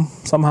stacking them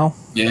somehow.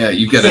 Yeah,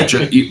 you got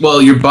to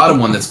well, your bottom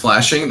one that's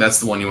flashing, that's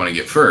the one you want to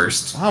get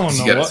first. I don't So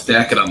know you got to what-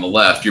 stack it on the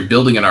left. You're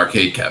building an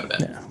arcade cabinet.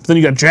 But then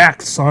you got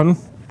jacked, son.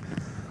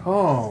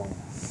 Oh.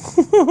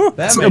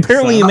 That So makes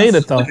apparently you sense. made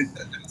it though.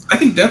 I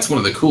think that's one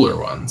of the cooler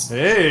ones.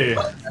 Hey.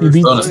 You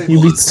beat bonus you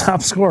beat points. the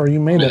top score. You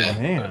made it.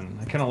 Man,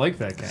 I kind of like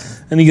that game.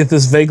 And you get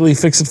this vaguely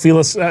Fix It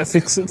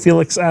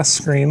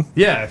Felix-esque screen.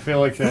 Yeah, I feel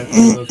like that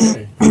was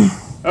okay.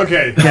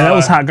 Okay. Yeah, that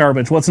was hot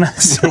garbage. What's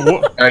next?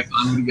 All right,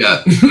 what do we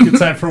got? Good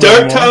time for Dark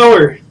one more.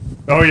 Tower.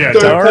 Oh yeah,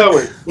 Dark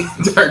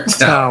Dark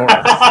Tower.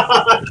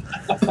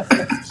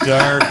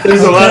 Dark Tower.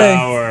 There's a lot.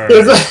 Tower.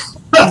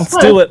 Let's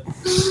do it.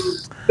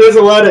 There's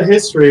a lot of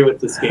history with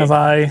this game. Have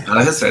I?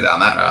 Let's start down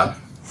that route.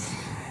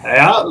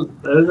 Yeah,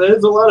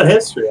 there's a lot of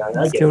history on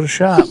that Let's game. give it a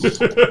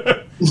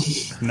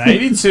shot.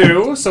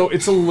 92, so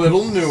it's a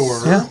little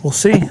newer. Yeah, we'll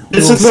see.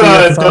 This We'll is see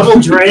if,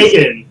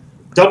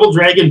 Double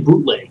Dragon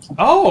bootleg.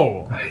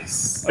 Oh.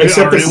 Nice.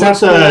 Except Already it's not looks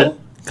the cool.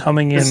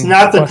 coming in. it's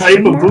not the type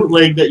question of mark?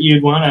 bootleg that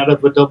you'd want out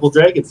of a Double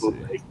Dragon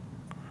bootleg.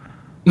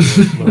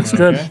 Looks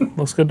good. Okay.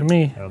 Looks good to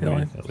me. Let You know,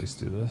 me at least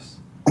do this.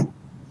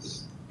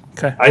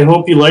 Okay. I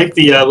hope you like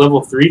the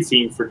level 3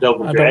 theme for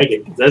Double I don't.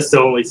 Dragon, 'cause that's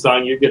the only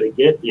song you're gonna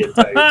get the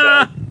entire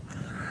time.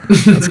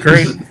 That's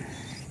great.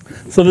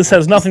 So this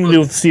has nothing to do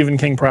with the Stephen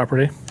King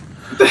property.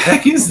 What the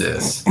heck is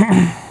this?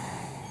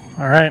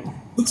 All right.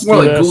 Looks more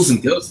Do like this. Ghouls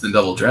and Ghosts than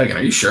Double Dragon.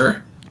 Are you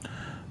sure?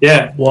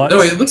 Yeah, What?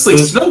 No, it looks like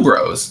Snow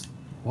Bros.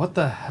 What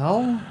the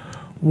hell?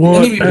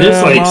 What And even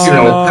It's like, am you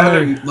know, the I?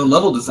 pattern, the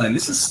level design.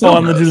 This is Snow Oh,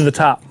 I'm gonna Bros. do the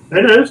top.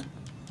 it is.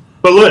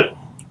 But look,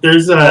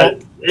 there's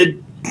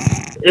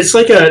it's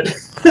like a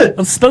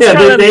Let's Yeah,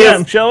 try that they again,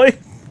 have- shall we?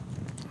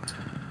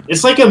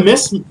 it's like a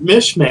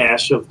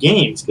mishmash of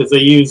games because they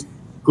use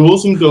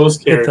ghouls and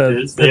ghost Hit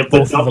characters. They hit have the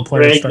both of the Double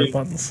player start Dragon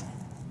buttons.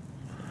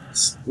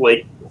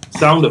 like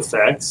sound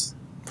effects.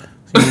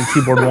 So you need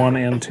keyboard 1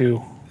 and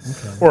 2.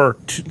 Or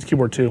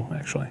keyboard 2,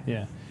 actually.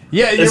 Yeah.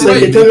 Yeah, you're It's like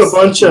right. they took a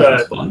bunch of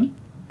That's fun.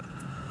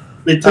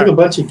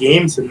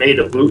 games and made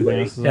a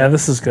bootleg. Yeah,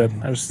 this is good.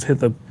 I just hit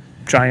the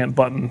giant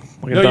button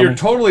like a No, dummy. you're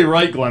totally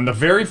right, Glenn. The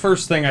very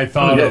first thing I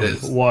thought Yeah, it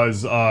of is.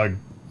 was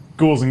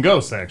Ghouls and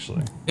Ghosts,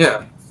 actually.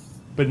 Yeah.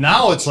 But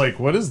now it's like,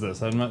 what is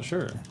this? I'm not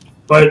sure.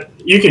 But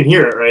you can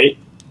hear it, right?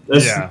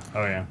 That's Yeah.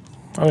 Oh, yeah.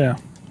 Oh, yeah.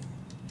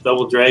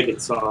 Double Dragon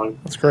song.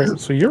 That's great.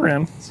 So you're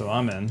in. So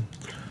I'm in.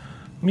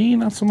 Me,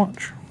 not so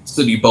much.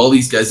 So do you ball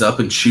these guys up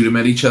and shoot them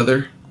at each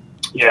other?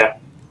 Yeah.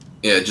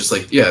 Yeah, just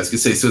like I was gonna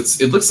say. So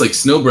it looks like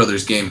Snow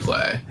Brothers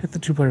gameplay. Hit the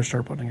 2-player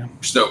start button again.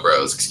 Snow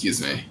Bros,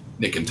 excuse me.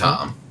 Nick and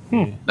Tom,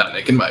 not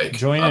Nick and Mike.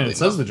 Join in. oddly It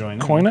says enough. the join in.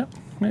 Coin it,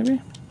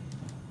 maybe?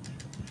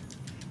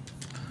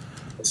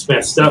 It's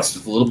messed up. Mixed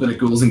with a little bit of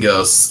Ghouls and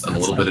Ghosts and a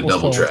little bit of We'll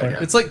Double still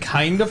Dragon. It's like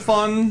kind of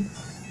fun,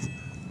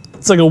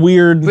 It's like a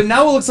weird... but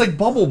now it looks like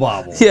Bubble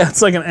Bobble. Yeah,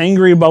 it's like an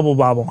angry bubble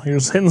bobble. You're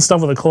just hitting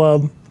stuff with a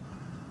club.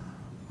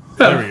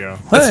 There we go.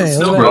 That's Hey, what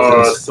Snow look at Bros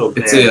Oh, is. it's so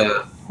It's bad.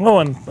 a Oh,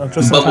 and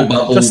just, bubble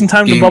bubble. just in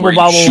time to game bubble where you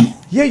bobble. shoot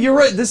Yeah, you're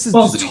right. This is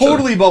Balls at each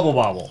totally Bubble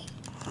Bobble.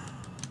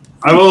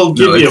 I will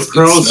give you a it's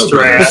pro Snow strat.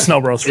 Bros. It's Snow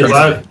Bros. A first.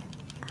 lot-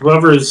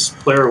 Whoever's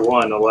player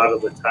one, a lot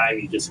of the time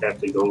you just have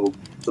to go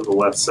to the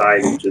left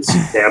side and just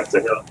tap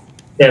the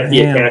Damn.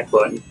 attack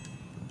button.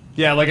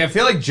 Yeah, like I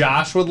feel like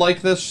Josh would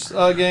like this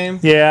game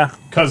Yeah.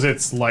 because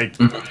it's like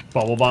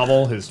Bubble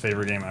Bobble, his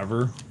favorite game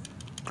ever.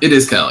 It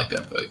is kind of like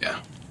that, but yeah.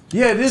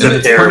 Yeah, it is. And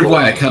it's part of terrible.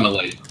 why I kind of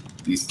like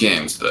these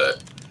games,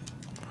 but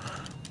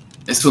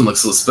this one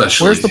looks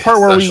especially. Where's the part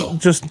where special. we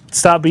just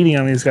stop beating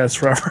on these guys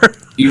forever?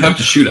 You have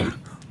to shoot them.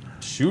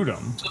 Shoot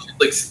him.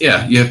 Like,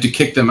 yeah, you have to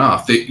kick them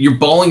off. You're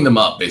balling them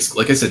up,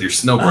 basically. Like I said, you're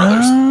Snow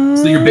Brothers.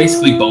 So you're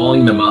basically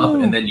balling them up,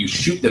 and then you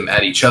shoot them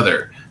at each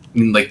other.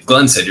 And like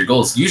Glenn said, your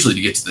goal is usually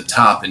to get to the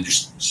top and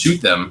just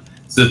shoot them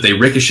so that they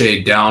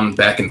ricochet down,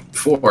 back and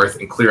forth,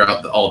 and clear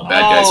out all the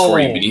bad guys for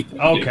you beneath them.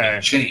 You get okay.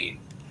 that chain.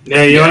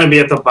 Yeah, you want to be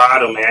at the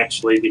bottom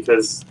actually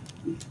because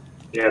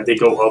they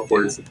go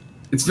upwards.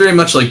 It's very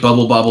much like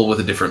Bubble Bobble with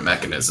a different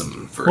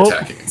mechanism for Well-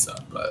 attacking and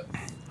stuff. But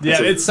Yeah,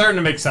 So- it's starting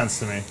to make sense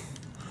to me.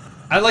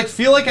 I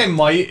feel like I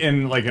might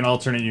in like an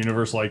alternate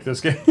universe like this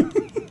game.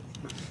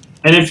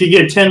 And if you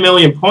get 10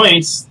 million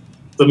points,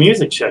 the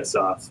music checks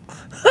off.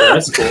 So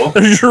that's cool.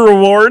 There's your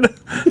reward.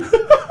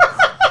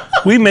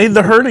 We made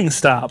the hurting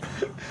stop.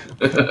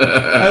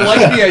 I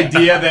like the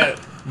idea that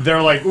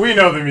they're like, we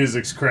know the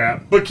music's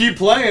crap, but keep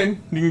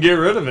playing. You can get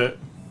rid of it.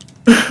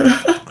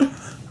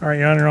 All right,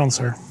 you're on your own,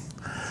 sir.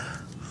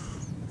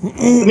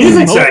 The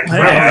music's not Nope.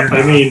 crap.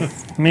 I mean,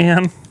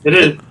 Man, it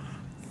is.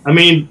 I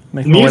mean,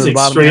 Make the my way to the music's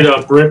bottom straight there.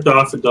 up ripped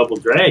off of Double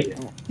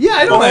Dragon. Yeah,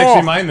 I don't Oh.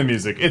 actually mind the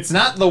music. It's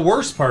not the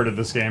worst part of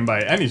this game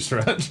by any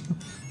stretch.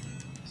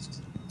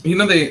 You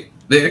know, they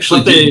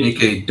actually But they- did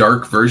make a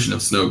dark version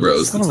of Snow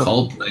Bros. Son It's of a-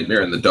 called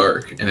Nightmare in the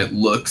Dark, and it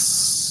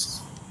looks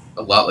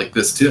a lot like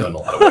this too in a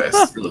lot of ways.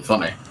 It's really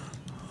funny.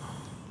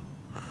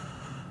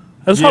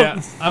 I just Yeah,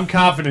 hope, I'm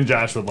confident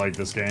Josh would like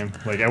this game.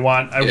 Like, I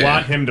want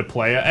Yeah. him to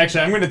play it.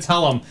 Actually, I'm going to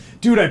tell him,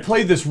 dude, I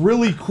played this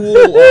really cool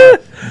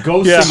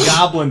Ghosts Yeah. and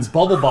Goblins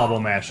Bubble Bobble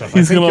mashup. He's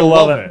I think gonna you'll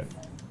love love it.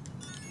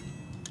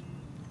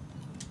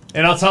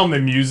 And I'll tell him the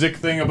music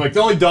thing. I'm like,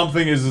 the only dumb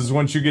thing is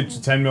once you get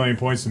to 10 million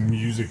points, the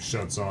music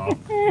shuts off.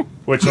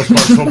 Which, of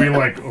course, he'll be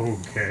like,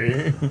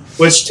 okay.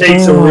 Which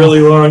takes a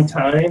really long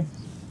time.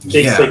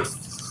 Takes like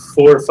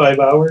 4 or 5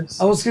 hours.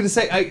 I was going to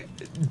say,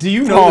 do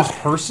you know Oh. this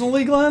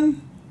personally,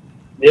 Glenn?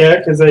 Yeah,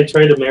 because I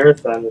tried to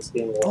marathon this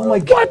game. Oh my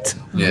god. what?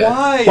 Yeah.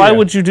 Why? Why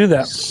would you do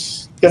that?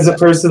 Because the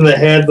person that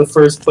had the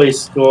first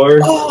place score.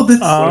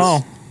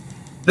 Oh,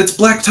 that's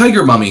Black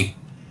Tiger Mummy.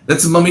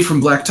 That's a mummy from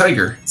Black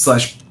Tiger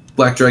 /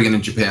 Black Dragon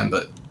in Japan,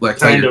 but Black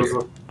Kind Tiger.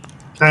 of.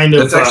 Kind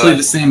of. That's actually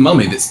the same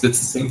mummy that spits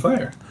the same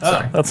fire. Oh.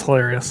 Sorry. That's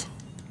hilarious.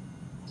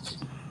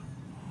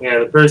 Yeah,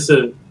 the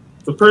person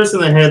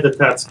that had the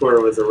top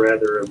score was a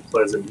rather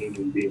unpleasant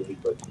human being,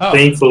 but Oh.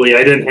 thankfully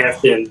I didn't have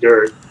to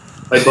endure it.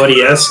 My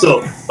buddy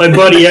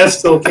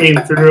Estel came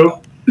through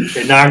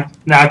and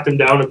knocked him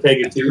down a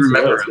peg or two. So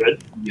that was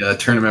good. The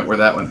tournament where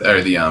that went,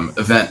 or the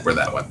event where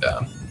that went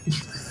down.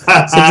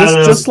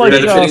 So just like We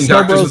had defending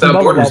Snow Doctors Bros and Without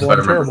Bubble Borders, if Bobble, I I'm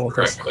remember terrible at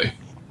this. correctly.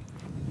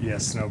 Yeah,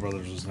 Snow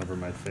Brothers was never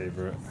my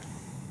favorite.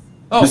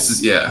 Oh, This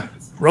is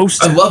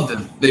Roast. I love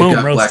them. They've Boom,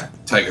 got roast.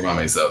 Black Tiger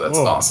Mummies though. That's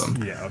whoa.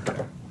 awesome. Yeah,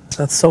 okay.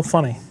 That's so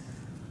funny.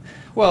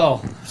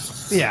 Well,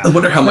 yeah. I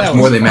wonder how much that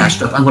more was they fun.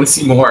 mashed up. I want to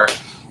see more.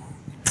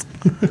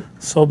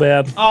 So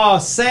bad. Oh,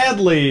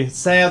 sadly,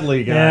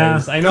 guys.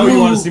 Yeah. I know you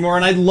want to see more,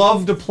 and I'd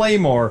love to play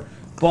more,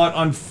 but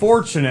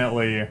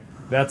unfortunately,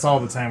 that's all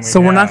the time we have. So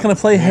we're not going to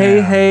play Hey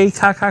Yeah. Hey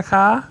Ka Ka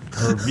Ka?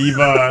 Or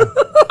Viva.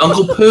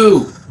 Uncle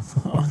Pooh,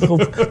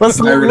 Let's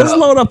Fire it let's up.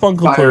 load up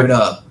Uncle fire it Pooh.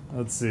 up.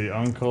 Let's see,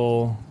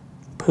 Uncle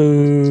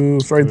Pooh.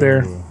 It's right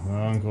there. Pooh.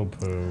 Uncle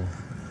Pooh.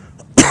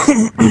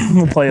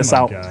 We'll play us my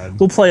out. God.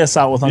 We'll play us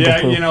out with Uncle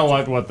Yeah, Pooh. you know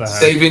what? What the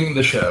heck? Saving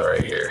the show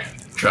right here.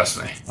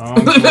 Trust me.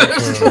 Uncle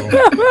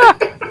Pooh.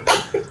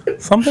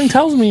 Something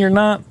tells me you're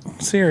not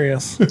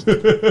serious.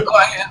 Oh,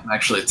 I am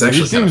actually. It's He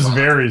actually kind of seems fun.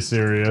 very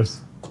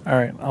serious. All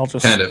right, I'll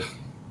just. Kind of.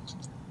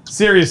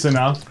 Serious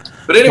enough.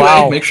 But anyway,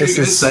 Wow, make sure you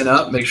this guys is- sign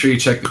up. Make sure you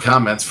check the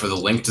comments for the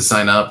link to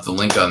sign up, the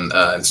link on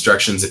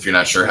instructions if you're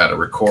not sure how to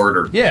record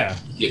or Yeah.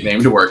 get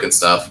named to work and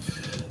stuff.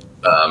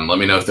 Let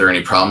me know if there are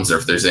any problems or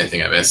if there's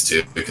anything I missed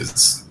too,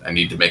 because I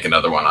need to make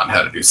another one on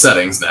how to do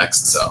settings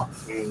next, so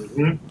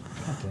Mhm.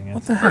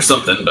 What the or heck?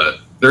 something. But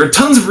there are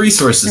tons of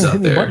resources out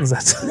Hitting there. buttons,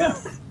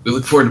 that's- We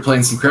look forward to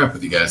playing some crap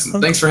with you guys,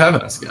 and thanks for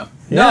having us again.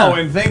 No,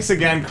 and thanks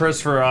again, Chris,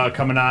 for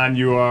coming on.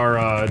 You are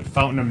a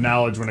fountain of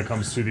knowledge when it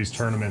comes to these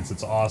tournaments.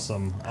 It's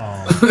awesome.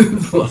 A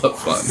lot of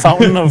fun.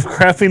 Fountain of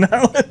crappy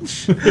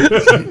knowledge.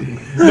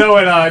 No,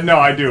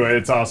 I do.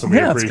 It's awesome. We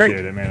Yeah, it's appreciate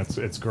great. it, man.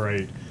 It's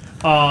great.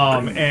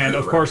 And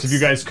of course, if you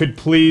guys could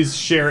please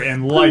share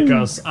and like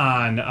us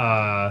on,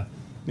 on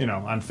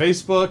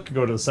Facebook,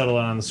 go to the Settle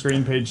It on the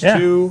Screen page Yeah.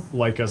 too.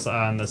 Like us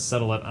on the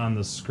Settle It on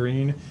the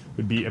Screen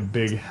would be a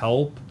big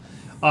help.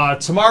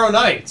 Tomorrow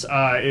night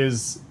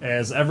is,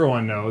 as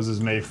everyone knows, is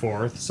May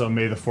 4th. So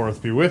May the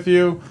 4th be with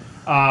you.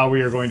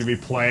 We are going to be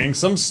playing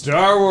some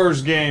Star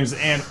Wars games,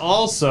 and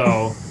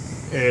also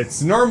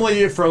it's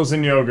normally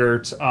frozen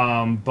yogurt,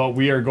 but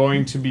we are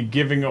going to be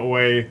giving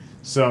away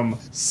some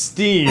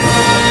Steam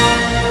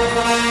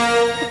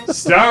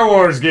Star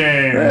Wars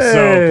games. Hey.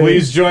 So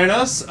please join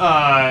us.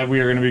 We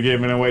are going to be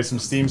giving away some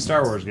Steam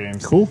Star Wars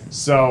games. Cool.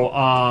 So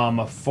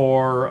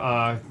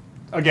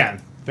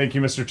again, thank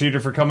you, Mr. Teeter,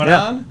 for coming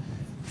Yeah. on.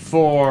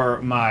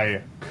 For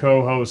my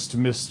co-host,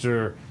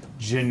 Mr.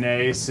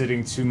 Janae,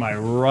 sitting to my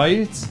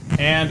right,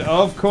 and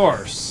of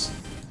course,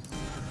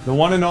 the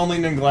one and only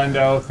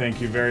Ninglendo.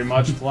 Thank you very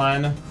much,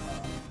 Glenn.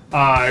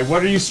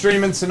 What are you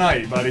streaming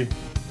tonight, buddy?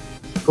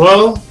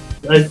 Well,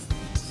 I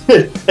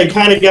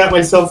kind of got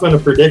myself in a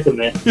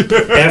predicament.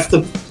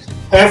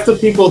 half the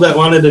people that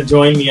wanted to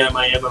join me on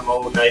my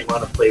MMO night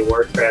want to play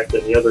Warcraft,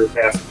 and the other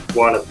half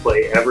want to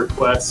play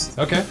EverQuest.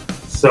 Okay.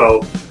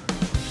 So,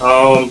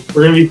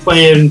 we're going to be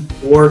playing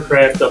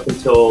Warcraft up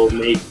until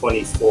May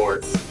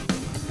 24th.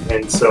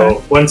 And so,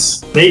 Okay.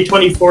 once May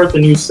 24th, a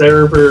new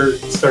server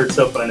starts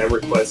up on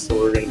EverQuest, so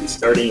we're going to be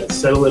starting a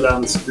Settle It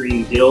on the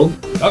Screen guild.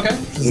 Okay.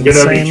 We're going to be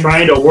Insane.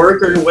 trying to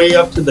work our way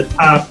up to the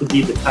top to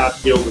be the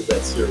top guild of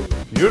that server.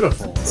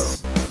 Beautiful.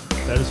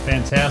 That is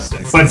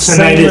fantastic. But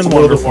tonight Insane is and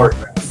World of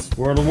wonderful. Warcraft.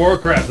 World of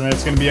Warcraft, and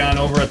that's going to be on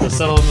over at the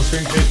Settle on the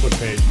Screen Facebook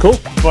page. Cool.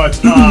 But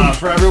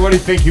for everybody,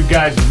 thank you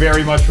guys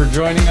very much for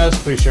joining us.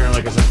 Please share and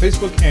like us on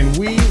Facebook, and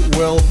we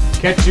will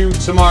catch you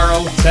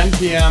tomorrow, 10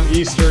 p.m.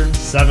 Eastern,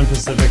 7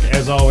 Pacific.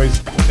 As always,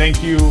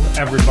 thank you,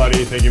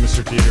 everybody. Thank you,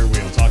 Mr. Teeter.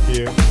 We'll talk to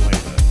you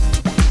later.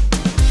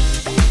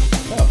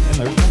 Oh.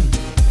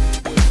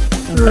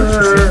 Yeah,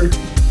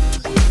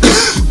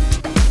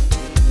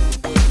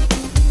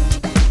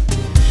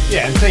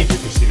 and thank you,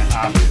 Christina,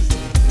 obviously.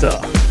 Duh.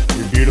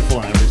 You're beautiful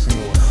in every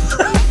single way.